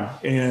time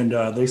and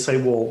they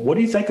say, well, what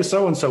do you think of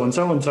so-and-so and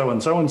so-and-so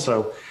and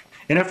so-and-so?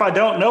 And if I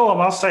don't know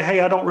them, I'll say, hey,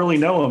 I don't really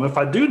know them. If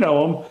I do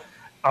know them,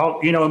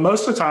 and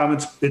most of the time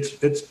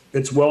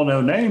it's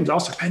well-known names. I'll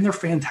say, man, they're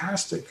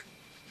fantastic.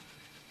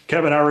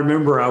 Kevin, I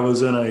remember I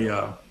was in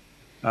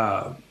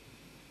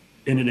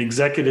in an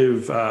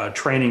executive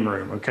training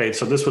room. Okay.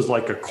 So this was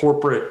like a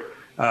corporate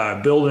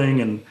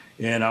building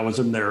and I was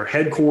in their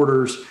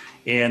headquarters,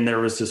 and there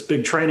was this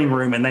big training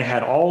room, and they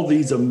had all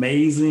these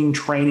amazing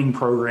training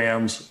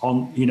programs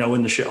on,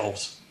 in the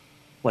shelves,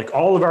 like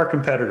all of our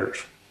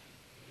competitors.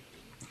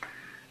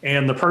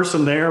 And the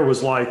person there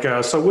was like,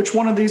 so which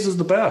one of these is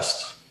the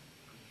best?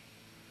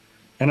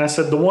 And I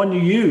said, the one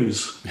you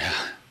use. Yeah.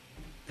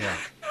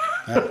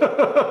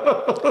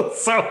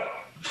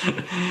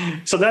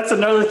 So that's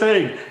another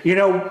thing.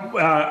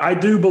 I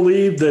do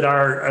believe that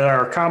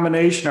our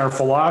combination, our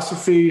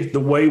philosophy,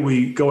 the way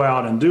we go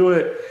out and do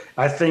it,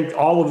 I think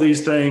all of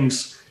these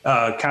things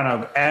kind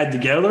of add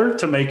together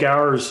to make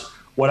ours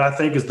what I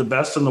think is the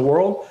best in the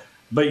world.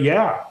 But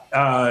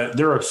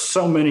there are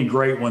so many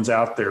great ones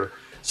out there.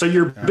 So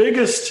your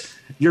biggest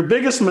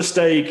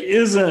mistake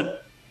isn't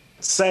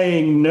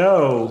saying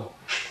no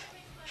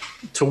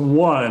to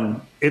one,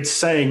 it's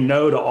saying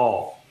no to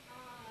all.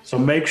 So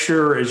make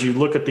sure as you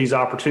look at these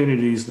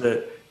opportunities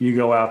that you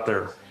go out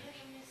there.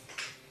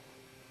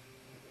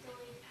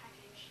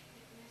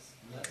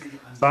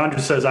 Sandra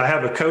says, I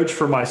have a coach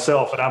for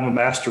myself and I'm a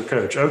master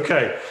coach.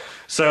 Okay.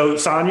 So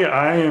Sonia,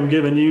 I am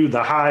giving you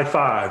the high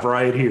five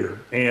right here.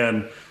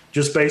 And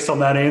just based on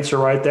that answer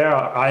right there,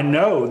 I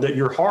know that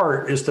your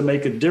heart is to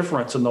make a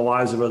difference in the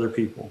lives of other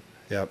people.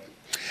 Yep.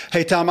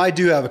 Hey, Tom, I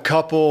do have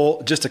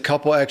just a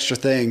couple extra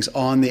things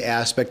on the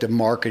aspect of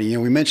marketing.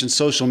 We mentioned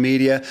social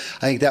media.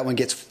 I think that one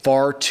gets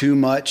far too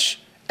much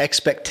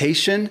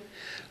expectation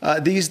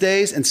these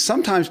days. And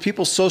sometimes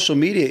people's social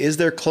media is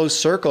their close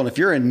circle. And if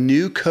you're a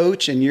new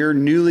coach and you're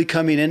newly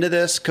coming into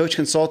this, coach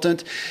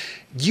consultant,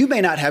 you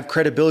may not have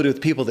credibility with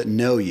people that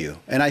know you.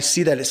 And I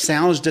see that it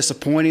sounds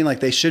disappointing, like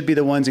they should be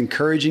the ones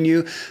encouraging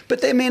you,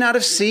 but they may not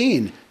have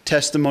seen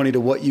testimony to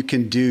what you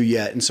can do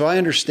yet. And so I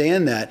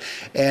understand that.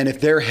 And if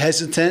they're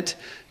hesitant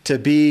to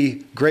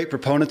be great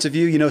proponents of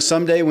you,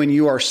 someday when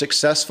you are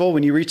successful,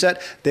 when you reach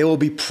that, they will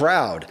be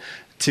proud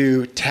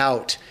to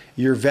tout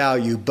your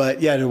value. But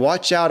to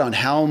watch out on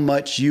how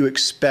much you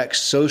expect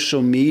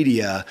social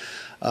media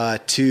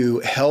to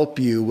help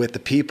you with the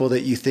people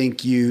that you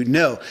think you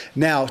know.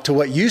 Now, to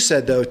what you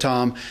said though,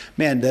 Tom,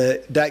 man,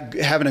 that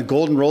having a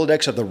golden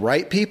Rolodex of the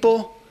right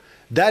people,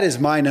 that is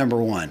my number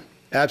one.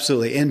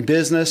 Absolutely. In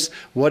business,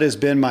 what has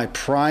been my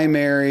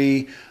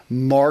primary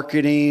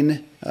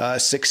marketing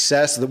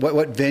success,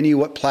 what venue,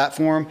 what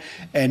platform,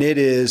 and it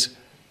is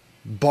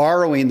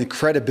borrowing the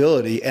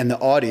credibility and the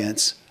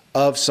audience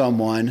of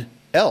someone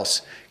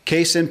else.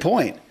 Case in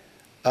point,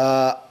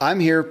 I'm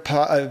here with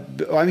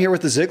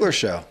the Ziglar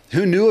Show.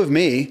 Who knew of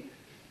me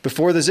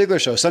before the Ziglar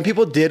Show? Some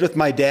people did with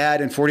my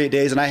dad in 48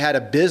 Days, and I had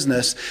a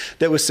business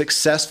that was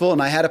successful,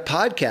 and I had a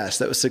podcast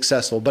that was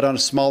successful, but on a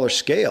smaller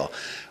scale.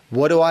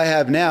 What do I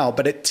have now?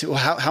 But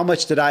how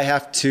much did I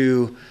have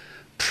to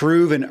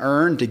prove and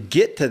earn to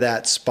get to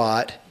that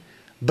spot?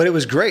 But it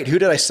was great. Who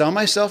did I sell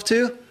myself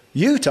to?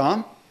 You,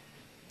 Tom.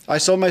 I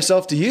sold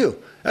myself to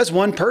you. That's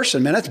one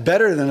person, man. That's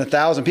better than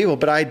 1,000 people.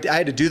 But I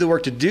had to do the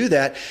work to do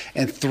that.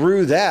 And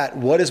through that,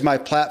 what does my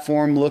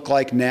platform look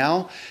like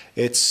now?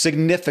 It's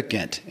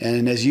significant.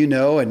 And as you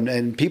know,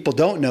 and people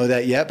don't know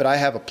that yet, but I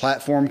have a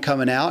platform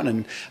coming out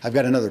and I've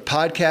got another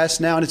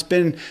podcast now, and it's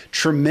been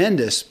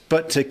tremendous.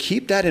 But to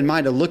keep that in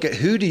mind, to look at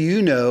who do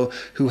you know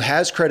who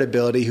has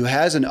credibility, who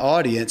has an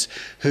audience,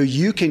 who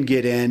you can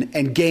get in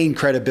and gain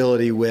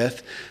credibility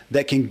with,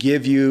 that can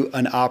give you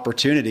an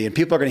opportunity. And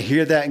people are going to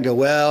hear that and go,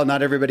 well,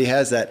 not everybody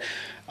has that.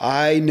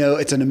 I know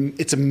it's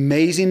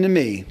amazing to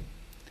me.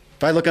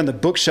 If I look on the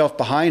bookshelf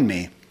behind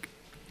me,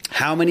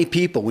 how many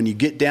people, when you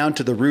get down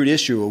to the root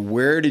issue of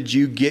where did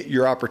you get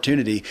your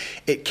opportunity,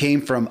 it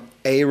came from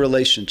a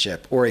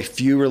relationship or a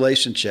few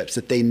relationships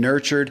that they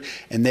nurtured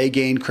and they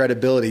gained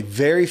credibility.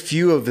 Very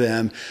few of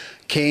them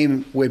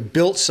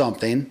built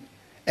something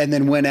and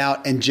then went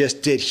out and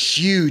just did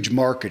huge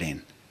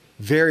marketing.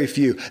 Very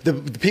few. The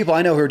people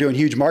I know who are doing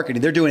huge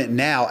marketing, they're doing it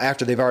now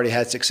after they've already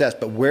had success.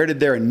 But where did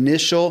their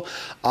initial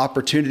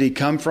opportunity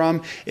come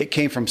from? It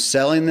came from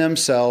selling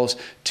themselves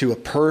to a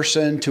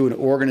person, to an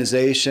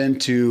organization,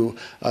 to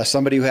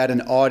somebody who had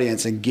an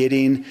audience and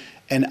getting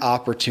an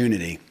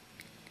opportunity.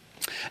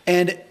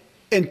 And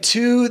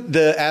to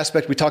the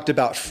aspect we talked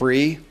about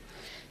free,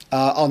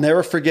 I'll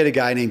never forget a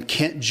guy named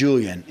Kent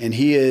Julian, and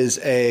he is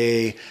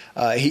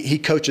he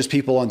coaches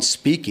people on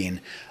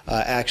speaking,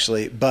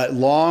 actually. But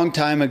long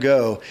time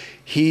ago,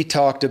 he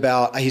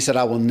said,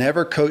 I will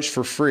never coach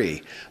for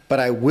free, but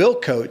I will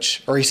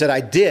coach, or he said, I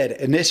did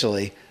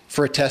initially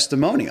for a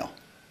testimonial.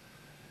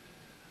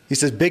 He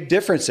says, big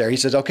difference there. He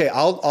says, okay,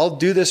 I'll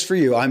do this for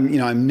you.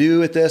 I'm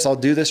new at this. I'll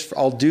do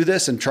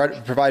this and try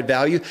to provide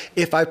value.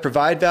 If I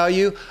provide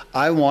value,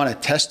 I want a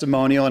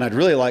testimonial, and I'd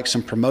really like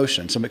some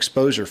promotion, some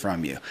exposure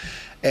from you.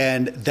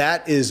 And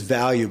that is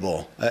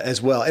valuable as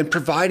well. And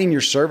providing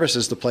your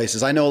services to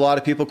places. I know a lot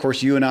of people, of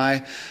course, you and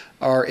I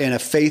are in a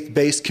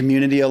faith-based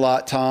community a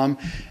lot, Tom.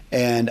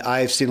 And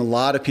I've seen a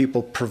lot of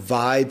people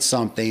provide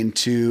something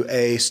to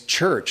a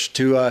church,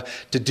 to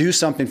do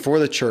something for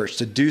the church,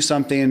 to do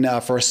something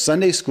for a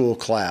Sunday school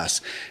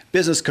class,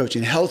 business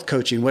coaching, health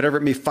coaching, whatever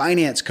it may be,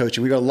 finance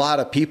coaching. We got a lot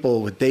of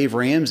people with Dave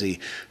Ramsey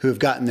who have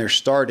gotten their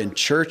start in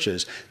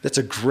churches. That's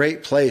a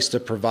great place to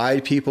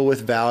provide people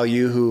with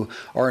value who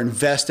are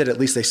invested, at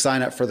least they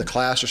sign up for the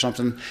class or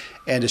something,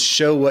 and to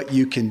show what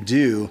you can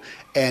do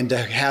and to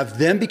have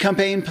them become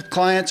paying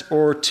clients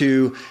or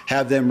to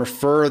have them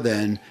refer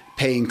them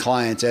paying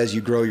clients as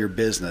you grow your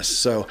business.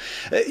 So,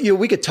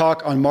 we could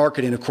talk on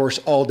marketing, of course,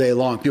 all day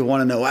long. People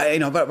want to know,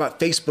 about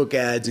Facebook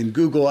ads and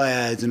Google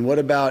ads, and what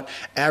about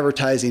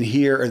advertising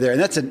here or there? And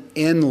that's an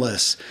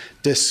endless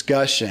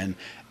discussion.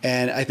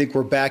 And I think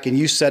we're back, and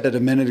you said it a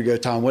minute ago,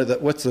 Tom,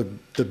 what's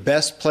the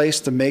best place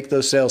to make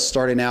those sales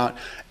starting out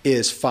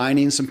is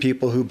finding some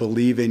people who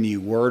believe in you,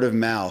 word of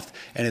mouth,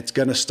 and it's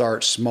going to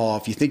start small.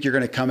 If you think you're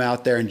going to come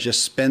out there and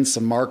just spend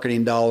some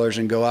marketing dollars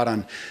and go out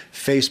on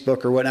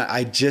Facebook or whatnot,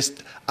 I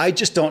just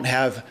don't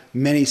have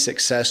many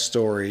success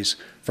stories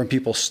from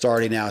people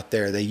starting out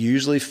there. They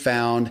usually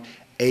found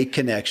a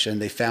connection,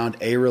 they found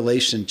a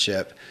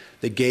relationship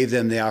that gave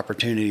them the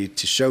opportunity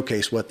to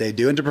showcase what they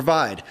do and to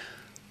provide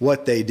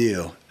what they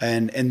do.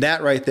 And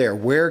that right there,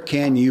 where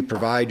can you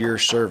provide your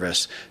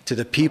service to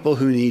the people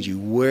who need you?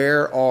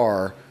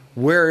 Where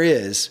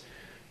is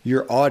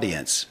your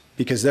audience?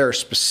 Because there are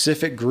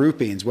specific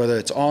groupings, whether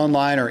it's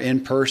online or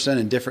in person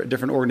in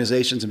different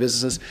organizations and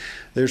businesses,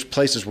 there's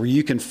places where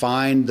you can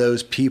find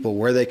those people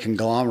where they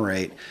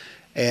conglomerate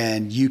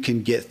and you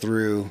can get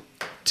through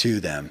to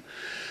them.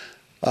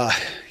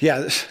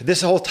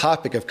 This whole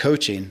topic of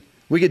coaching,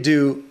 we could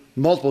do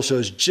multiple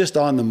shows just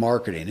on the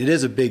marketing. It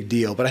is a big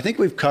deal, but I think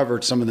we've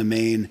covered some of the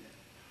main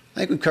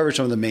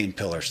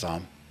pillars,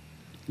 Tom.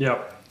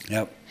 Yep.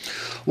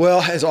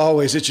 Well, as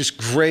always, it's just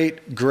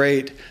great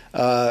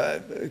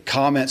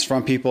comments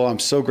from people. I'm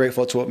so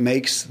grateful. It's what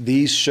makes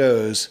these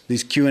shows,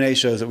 these Q&A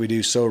shows that we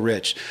do, so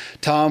rich.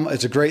 Tom,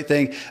 it's a great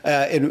thing.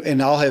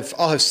 And I'll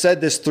have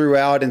said this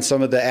throughout in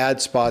some of the ad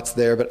spots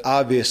there, but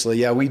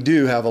obviously, we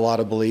do have a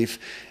lot of belief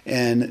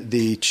in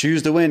the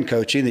Choose to Win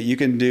coaching that you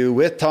can do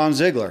with Tom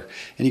Ziglar.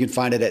 And you can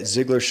find it at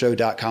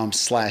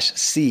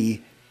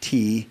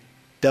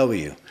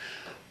ziglarshow.com/CTW.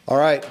 All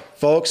right,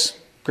 folks,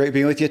 great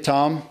being with you,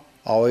 Tom.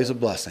 Always a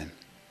blessing.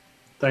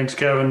 Thanks,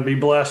 Kevin. Be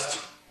blessed.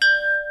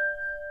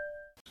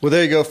 Well,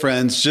 there you go,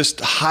 friends.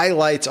 Just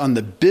highlights on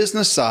the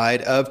business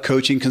side of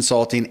coaching,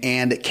 consulting,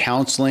 and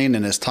counseling.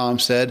 And as Tom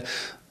said,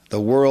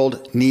 the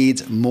world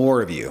needs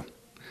more of you.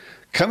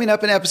 Coming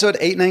up in episode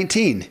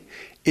 819,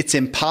 it's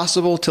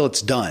impossible till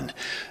it's done.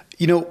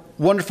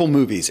 Wonderful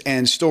movies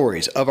and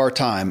stories of our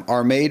time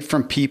are made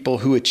from people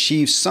who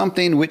achieved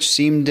something which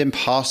seemed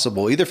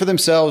impossible, either for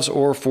themselves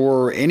or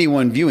for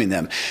anyone viewing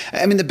them.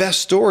 I mean, the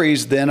best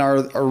stories then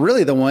are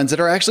really the ones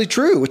that are actually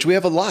true, which we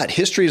have a lot.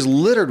 History is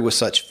littered with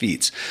such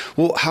feats.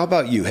 Well, how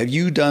about you? Have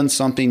you done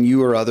something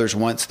you or others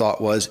once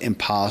thought was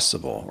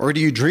impossible? Or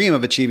do you dream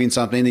of achieving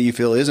something that you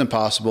feel is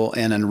impossible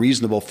and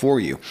unreasonable for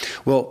you?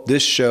 Well,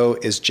 this show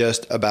is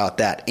just about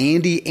that.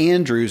 Andy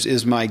Andrews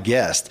is my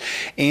guest.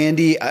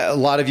 Andy, a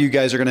lot of you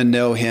guys are going to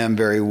know him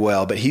very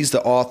well, but he's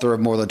the author of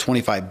more than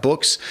 25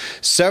 books,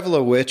 several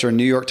of which are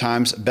New York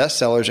Times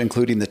bestsellers,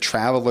 including The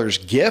Traveler's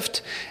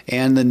Gift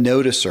and The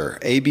Noticer.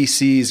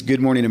 ABC's Good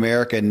Morning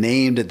America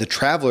named The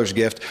Traveler's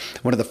Gift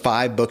one of the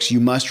 5 books you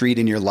must read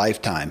in your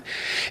lifetime.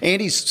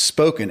 Andy's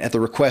spoken at the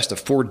request of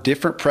 4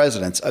 different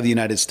presidents of the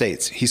United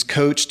States. He's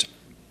coached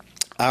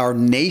our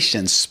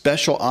nation's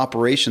Special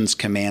Operations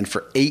Command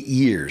for 8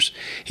 years.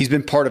 He's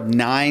been part of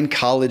 9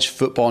 college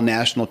football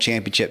national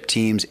championship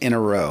teams in a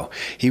row.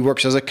 He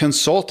works as a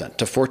consultant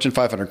to Fortune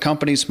 500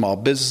 companies, small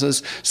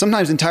businesses,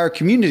 sometimes entire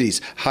communities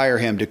hire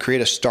him to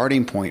create a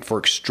starting point for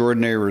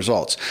extraordinary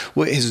results.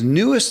 Well, his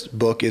newest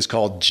book is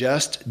called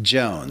Just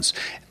Jones.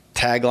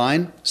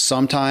 Tagline,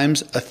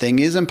 sometimes a thing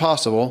is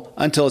impossible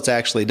until it's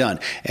actually done.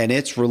 And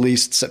it's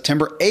released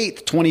September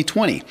 8th,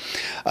 2020.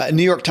 A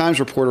New York Times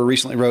reporter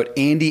recently wrote,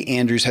 Andy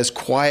Andrews has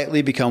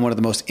quietly become one of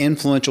the most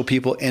influential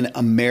people in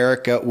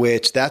America,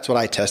 which that's what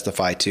I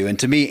testify to. And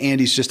to me,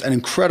 Andy's just an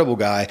incredible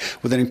guy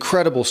with an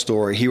incredible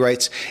story. He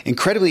writes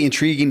incredibly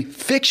intriguing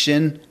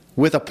fiction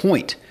with a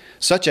point,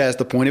 such as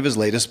the point of his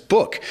latest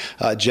book,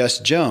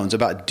 Just Jones,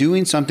 about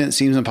doing something that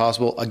seems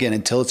impossible, again,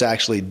 until it's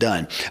actually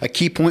done. A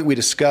key point we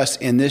discuss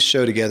in this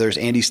show together is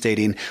Andy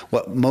stating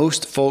what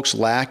most folks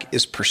lack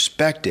is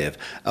perspective,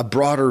 a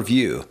broader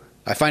view.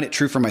 I find it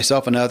true for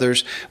myself and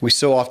others. We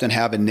so often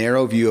have a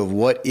narrow view of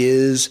what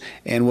is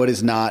and what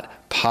is not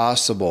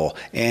possible.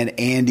 And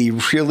Andy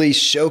really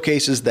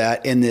showcases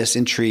that in this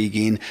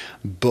intriguing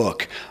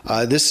book.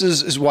 This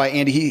is why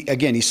Andy,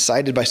 he's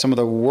cited by some of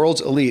the world's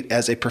elite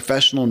as a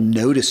professional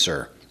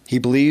noticer. He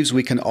believes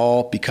we can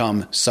all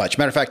become such.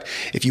 Matter of fact,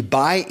 if you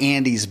buy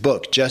Andy's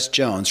book, Just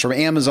Jones, from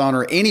Amazon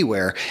or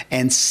anywhere,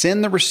 and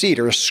send the receipt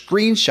or a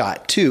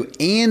screenshot to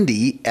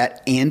Andy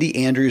at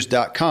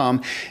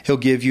andyandrews.com, he'll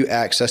give you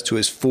access to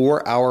his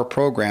 4-hour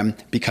program,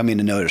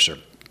 Becoming a Noticer.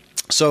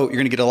 So you're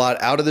going to get a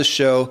lot out of this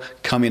show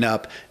coming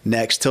up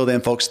next. Till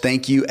then, folks,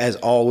 thank you as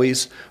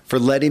always for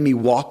letting me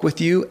walk with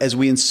you as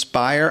we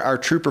inspire our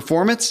true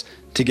performance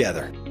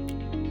together.